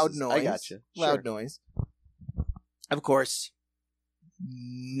figured the loud noises. noise. I gotcha. Loud Sure. noise. Of course,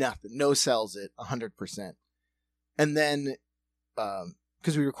 nothing. No sells it 100%. And then,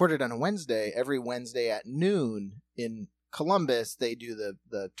 because we recorded on a Wednesday, every Wednesday at noon in Columbus, they do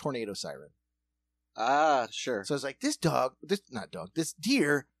the tornado siren. Ah, sure. So I was like, this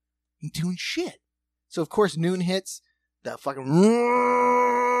deer ain't doing shit. So of course noon hits, the fucking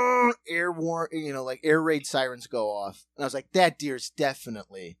air raid sirens go off. And I was like, that deer's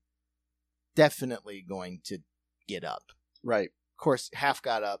definitely going to get up. Right. Of course, half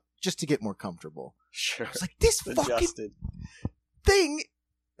got up just to get more comfortable. Sure. I was like, this fucking Adjusted. thing.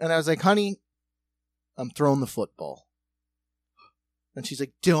 And I was like, honey, I'm throwing the football. And she's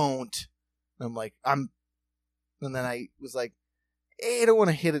like, don't. And I'm like, and then I was like, A, I don't want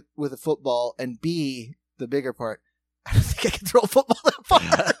to hit it with a football, and B, the bigger part, I don't think I can throw a football that far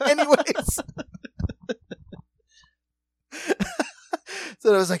anyways.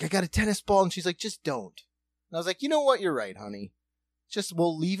 So I was like, I got a tennis ball, and she's like, just don't. And I was like, you know what? You're right, honey.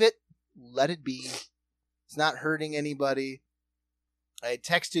 We'll leave it. Let it be. It's not hurting anybody. I had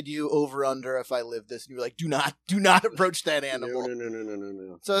texted you over under if I live this, and you were like, do not approach that animal.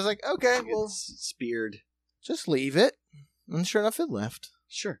 No. So I was like, okay, It well, gets speared. just leave it. And sure enough, it left.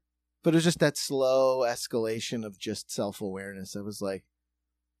 Sure. But it was just that slow escalation of just self-awareness. I was like,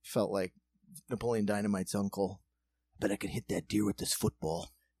 felt like Napoleon Dynamite's uncle. I bet I could hit that deer with this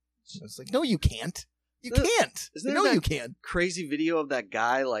football. I was like, no, you can't. You can't. Isn't No, there you that can't. crazy video of that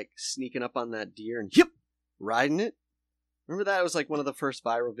guy like sneaking up on that deer and riding it? Remember that? It was like one of the first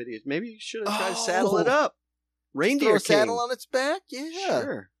viral videos. Maybe you should have tried to saddle it up. Throw Reindeer a saddle King. on its back? Yeah.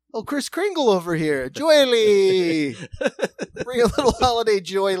 Sure. Oh, Kris Kringle over here. Joyly! Bring a little holiday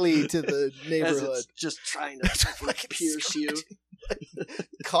joyly to the As neighborhood. it's just trying to fucking pierce you.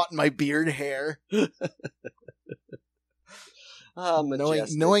 Caught in my beard hair. Oh,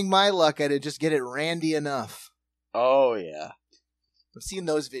 majestic. Knowing my luck, I'd just get it randy enough. Oh, yeah. I've seen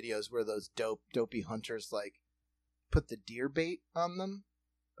those videos where those dopey hunters like put the deer bait on them.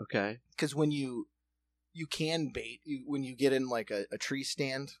 Okay. Because when you can bait when you get in like a tree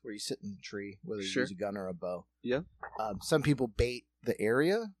stand where you sit in the tree, whether you Sure. use a gun or a bow. Yeah. Some people bait the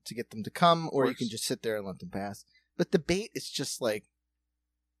area to get them to come, or you can just sit there and let them pass. But the bait is just like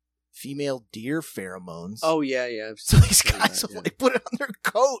female deer pheromones. Oh, yeah, yeah. So these guys will like put it on their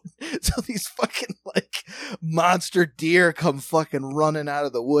coat. So these fucking like monster deer come fucking running out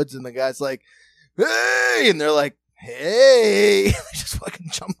of the woods, and the guy's like, "Hey!" And they're like, "Hey!" They just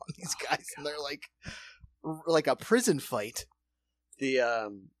fucking jump on these guys, and they're like a prison fight.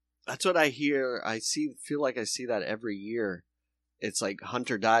 That's what I hear. Feel like I see that every year. It's like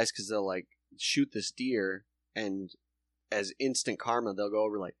hunter dies because they'll like shoot this deer, and as instant karma, they'll go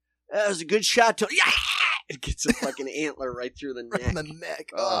over like, "That was a good shot." Yeah, it gets a fucking antler right through the neck. Right in the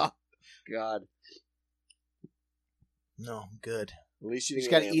neck. Oh God. No, good. At least you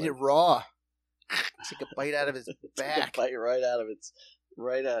just didn't got to get eat it raw. Take a bite out of his back. Take a bite right out of its.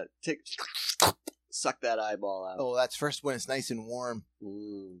 Suck that eyeball out. Oh, that's first when it's nice and warm.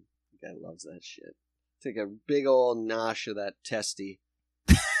 Guy loves that shit. Take a big old nosh of that testy.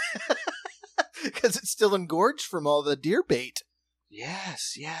 Because it's still engorged from all the deer bait.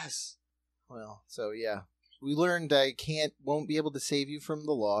 Yes, yes. Well, so yeah. We learned I won't be able to save you from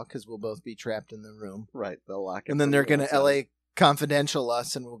the law because we'll both be trapped in the room. Right, they'll lock it. And then they're going to LA Confidential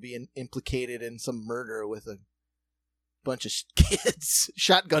us and we'll be implicated in some murder with a bunch of kids.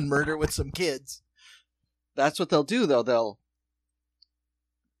 Shotgun murder with some kids. That's what they'll do, though.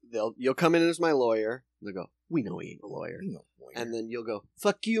 You'll come in as my lawyer. They'll go, "We know he ain't a lawyer." And then you'll go,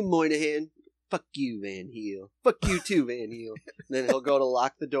 "Fuck you, Moynihan. Fuck you, Van Heel. Fuck you too, Van Heel." And then he'll go to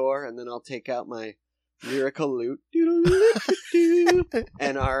lock the door, and then I'll take out my lyrical lute.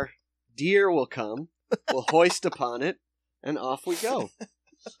 And our deer will come. We'll hoist upon it, and off we go.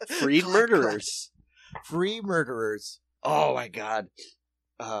 Freed murderers. Free murderers. Oh, my God.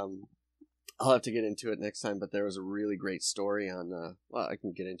 I'll have to get into it next time, but there was a really great story on, well, I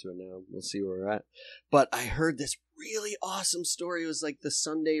can get into it now. We'll see where we're at. But I heard this really awesome story. It was like the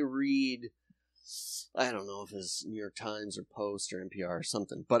Sunday Read. I don't know if it's New York Times or Post or NPR or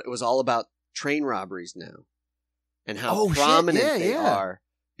something, but it was all about train robberies now and how prominent they are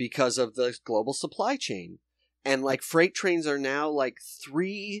because of the global supply chain. And like freight trains are now like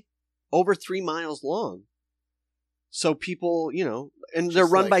over 3 miles long. So people, and they're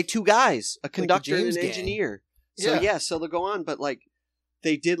run by two guys, a conductor and an engineer. So so they'll go on, but like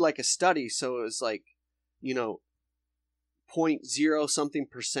they did like a study. So it was like, 0.0 something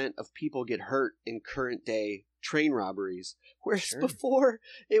 % of people get hurt in current day train robberies. Whereas before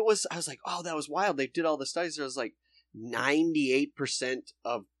I was like, oh, that was wild. They did all the studies. There was like 98%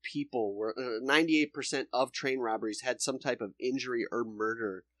 of people 98% of train robberies had some type of injury or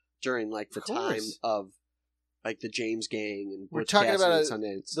murder during like the time of like the James Gang and we're talking about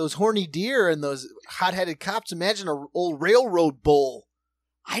those horny deer and those hot-headed cops. Imagine an old railroad bull.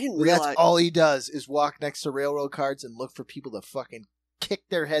 I didn't realize that's all he does is walk next to railroad cars and look for people to fucking kick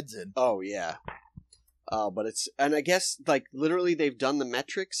their heads in. Oh yeah. But and I guess like literally they've done the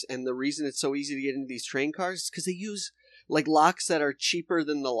metrics, and the reason it's so easy to get into these train cars is because they use like locks that are cheaper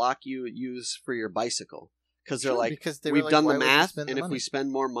than the lock you would use for your bicycle. Because they're like, we've done the math, and if we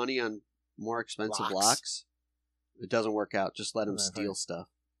spend more money on more expensive locks, it doesn't work out. Just let them steal stuff.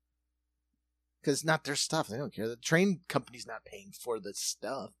 Because it's not their stuff. They don't care. The train company's not paying for the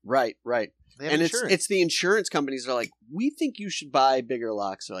stuff. Right. They have insurance. It's the insurance companies that are like, we think you should buy bigger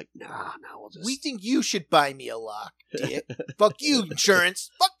locks. They're like, nah, we'll just... We think you should buy me a lock, dick. Fuck you, insurance.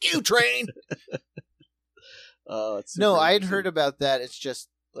 Fuck you, train. No, I had heard about that. It's just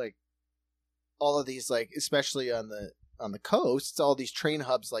like all of these, like especially on the coast, it's all these train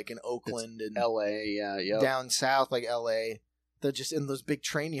hubs like in Oakland and LA, down south like LA. They're just in those big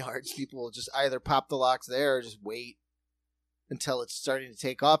train yards. People will just either pop the locks there or just wait until it's starting to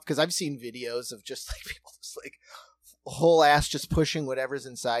take off. Because I've seen videos of just like people just like whole ass just pushing whatever's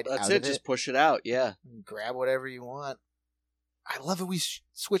inside. That's it. Just push it out. Yeah. And grab whatever you want. I love it. We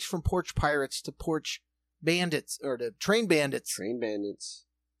switched from porch pirates to porch bandits or to train bandits. Train bandits.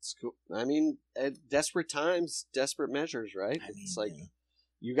 It's cool. I mean, at desperate times, desperate measures, right? It's like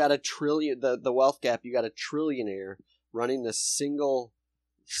you got a trillion. The wealth gap. You got a trillionaire running a single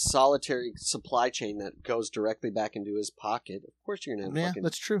solitary supply chain that goes directly back into his pocket. Of course you're going to have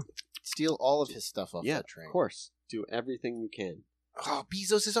that's true. Steal all of his stuff off that train. Of course. Do everything you can. Oh,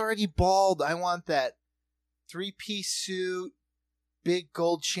 Bezos is already bald. I want that 3-piece suit, big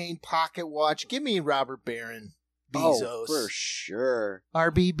gold chain pocket watch. Give me Robert Barron. Bezos. Oh, for sure.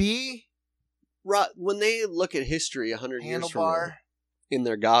 RBB? When they look at history 100 years from now, Handlebar? in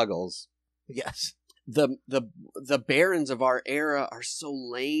their goggles, Yes. the barons of our era are so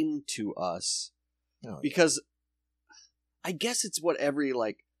lame to us. Oh, because I guess it's what every,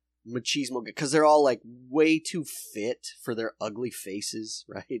 like, machismo, because they're all, like, way too fit for their ugly faces,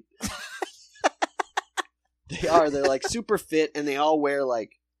 right? They're, like, super fit, and they all wear,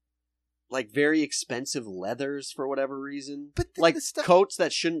 like very expensive leathers for whatever reason. But like coats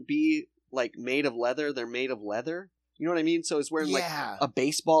that shouldn't be, like, made of leather, they're made of leather. You know what I mean? So it's wearing, like, a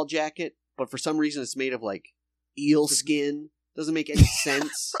baseball jacket, but for some reason it's made of, like, eel skin. Doesn't make any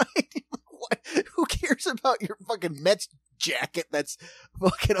sense. Right? What? Who cares about your fucking Mets jacket that's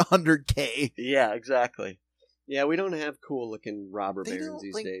fucking $100K? Yeah, exactly. Yeah, we don't have cool-looking robber barons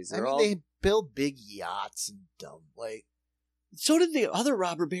these days. They build big yachts and dumb, like... So did the other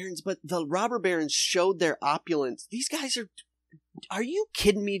robber barons, but the robber barons showed their opulence. These guys are... Are you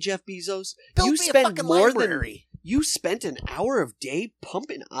kidding me, Jeff Bezos? You spend more than... You spent an hour of day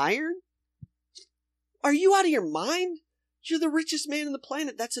pumping iron? Are you out of your mind? You're the richest man on the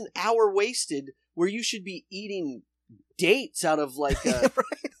planet. That's an hour wasted where you should be eating dates out of, like, a...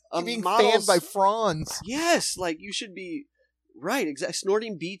 Right. Being fanned by fronds. Yes, like, you should be... Right, exactly.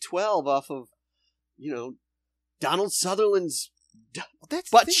 Snorting B12 off of, Donald Sutherland's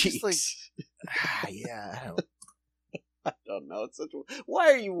butt cheeks. Like, yeah, I don't know.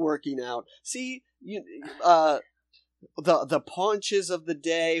 Why are you working out? See, the paunches of the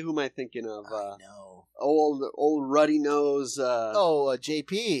day. Who am I thinking of? I know. Old ruddy nose.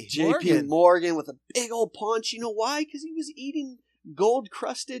 JP Morgan with a big old paunch. You know why? Because he was eating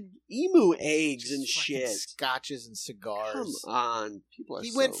gold-crusted emu eggs and shit. Scotches and cigars. Come on. People are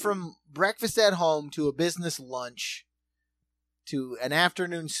He went from breakfast at home to a business lunch to an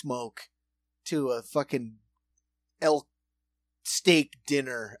afternoon smoke to a fucking elk steak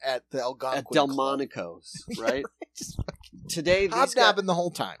dinner at the Algonquin at Delmonico's, right? Today, hobnobbing the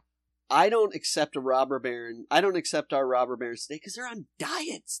whole time. I don't accept a robber baron. I don't accept our robber barons today because they're on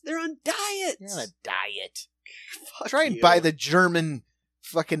diets. They're on diets. You're on a diet. Fuck Try and you. buy the German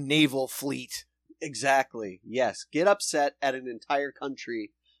fucking naval fleet. Exactly. Yes. Get upset at an entire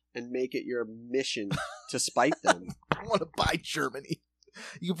country and make it your mission to spite them. I want to buy Germany.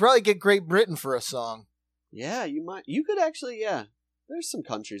 You could probably get Great Britain for a song. Yeah, you might. You could actually, yeah. There's some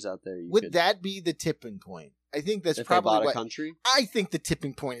countries out there. Would that be the tipping point? I think that's if probably they bought a country. I think the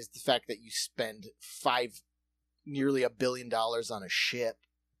tipping point is the fact that you spend nearly $1 billion on a ship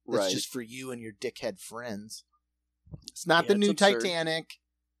that's just for you and your dickhead friends. It's not the new Titanic.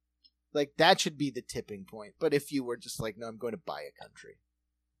 Like, that should be the tipping point. But if you were just like, no, I'm going to buy a country.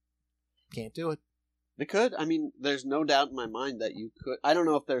 Can't do it. They could. I mean, there's no doubt in my mind that you could. I don't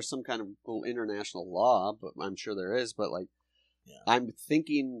know if there's some kind of cool international law, but I'm sure there is. But, like, I'm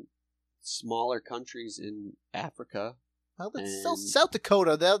thinking smaller countries in Africa. Well, South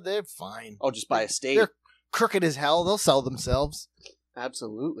Dakota, they're fine. Oh, just buy a state. They're crooked as hell. They'll sell themselves.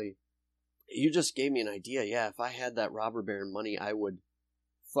 Absolutely. You just gave me an idea. Yeah, if I had that robber baron money, I would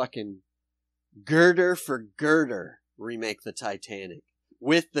fucking girder for girder remake the Titanic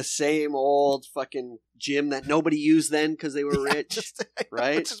with the same old fucking gym that nobody used then because they were rich,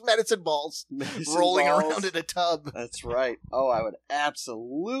 right? Just medicine balls rolling around in a tub. That's right. Oh, I would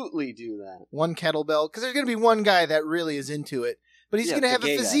absolutely do that. One kettlebell, because there's going to be one guy that really is into it, but he's going to have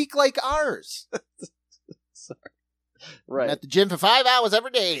a physique like ours. Sorry. Right. I'm at the gym for 5 hours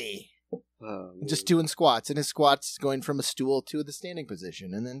every day. Just doing squats, and his squats going from a stool to the standing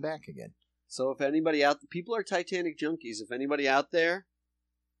position and then back again. So if anybody people are Titanic junkies. If anybody out there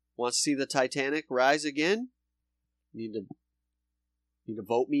wants to see the Titanic rise again, you need to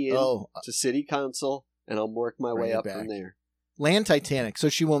vote me in to city council, and I'll work my way up from there. Land Titanic, so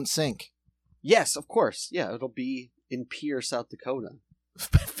she won't sink. Yes, of course. Yeah, it'll be in Pierre, South Dakota,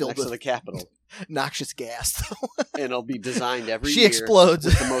 filled next to the Capitol. Noxious gas. And it'll be designed every year. She explodes.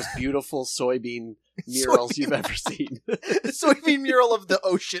 With the most beautiful soybean murals you've ever seen. Soybean mural of the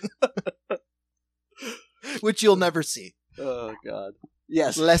ocean. Which you'll never see. Oh, God.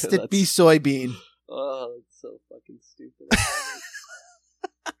 Yes. Lest it be soybean. Oh, it's so fucking stupid.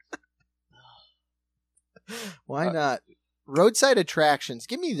 Why not? Roadside attractions.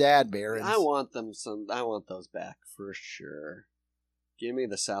 Give me that, Barons. I want those back for sure. Give me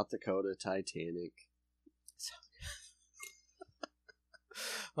the South Dakota Titanic.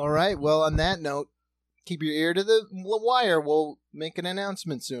 All right. Well, on that note, keep your ear to the wire. We'll make an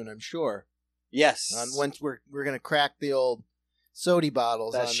announcement soon, I'm sure. Yes. On once we're going to crack the old soda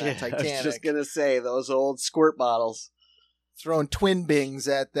bottles on that Titanic. I was just going to say, those old squirt bottles. Throwing twin bings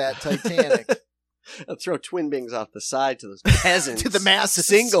at that Titanic. I'll throw twin bings off the side to those peasants. To the masses.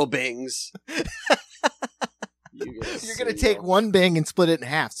 Single bings. You're going to take one bing and split it in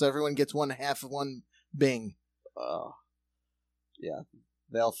half, so everyone gets one half of one bing. Oh. Yeah.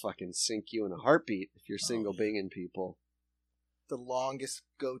 They'll fucking sink you in a heartbeat if you're single binging people. The longest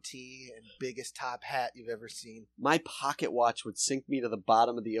goatee and biggest top hat you've ever seen. My pocket watch would sink me to the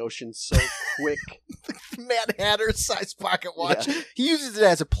bottom of the ocean so quick. Mad Hatter size pocket watch. Yeah. He uses it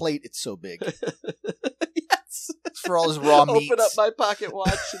as a plate. It's so big. Yes. It's for all his raw meats. Open up my pocket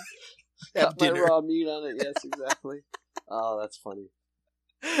watch and Have got my dinner. raw meat on it. Yes, exactly. Oh, that's funny.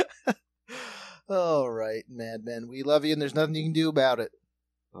 All right, madmen. We love you, and there's nothing you can do about it.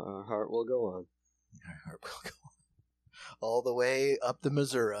 Our heart will go on. Our heart will go on. All the way up the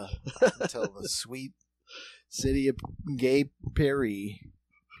Missouri until the sweet city of Gay Paris.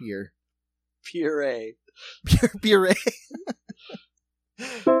 Puree. Puree.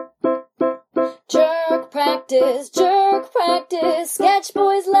 Jerk practice, jerk practice. Sketch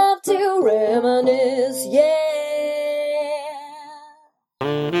boys love to reminisce, yeah.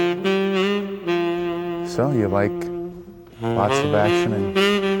 So you like lots of action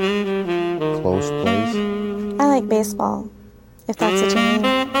and close plays? I like baseball, if that's what you mean.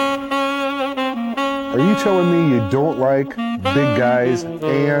 Are you telling me you don't like big guys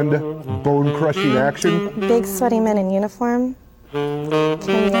and bone-crushing action? Big sweaty men in uniform can be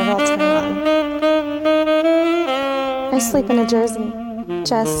a real turn on. I sleep in a jersey,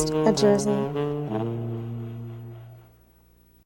 just a jersey.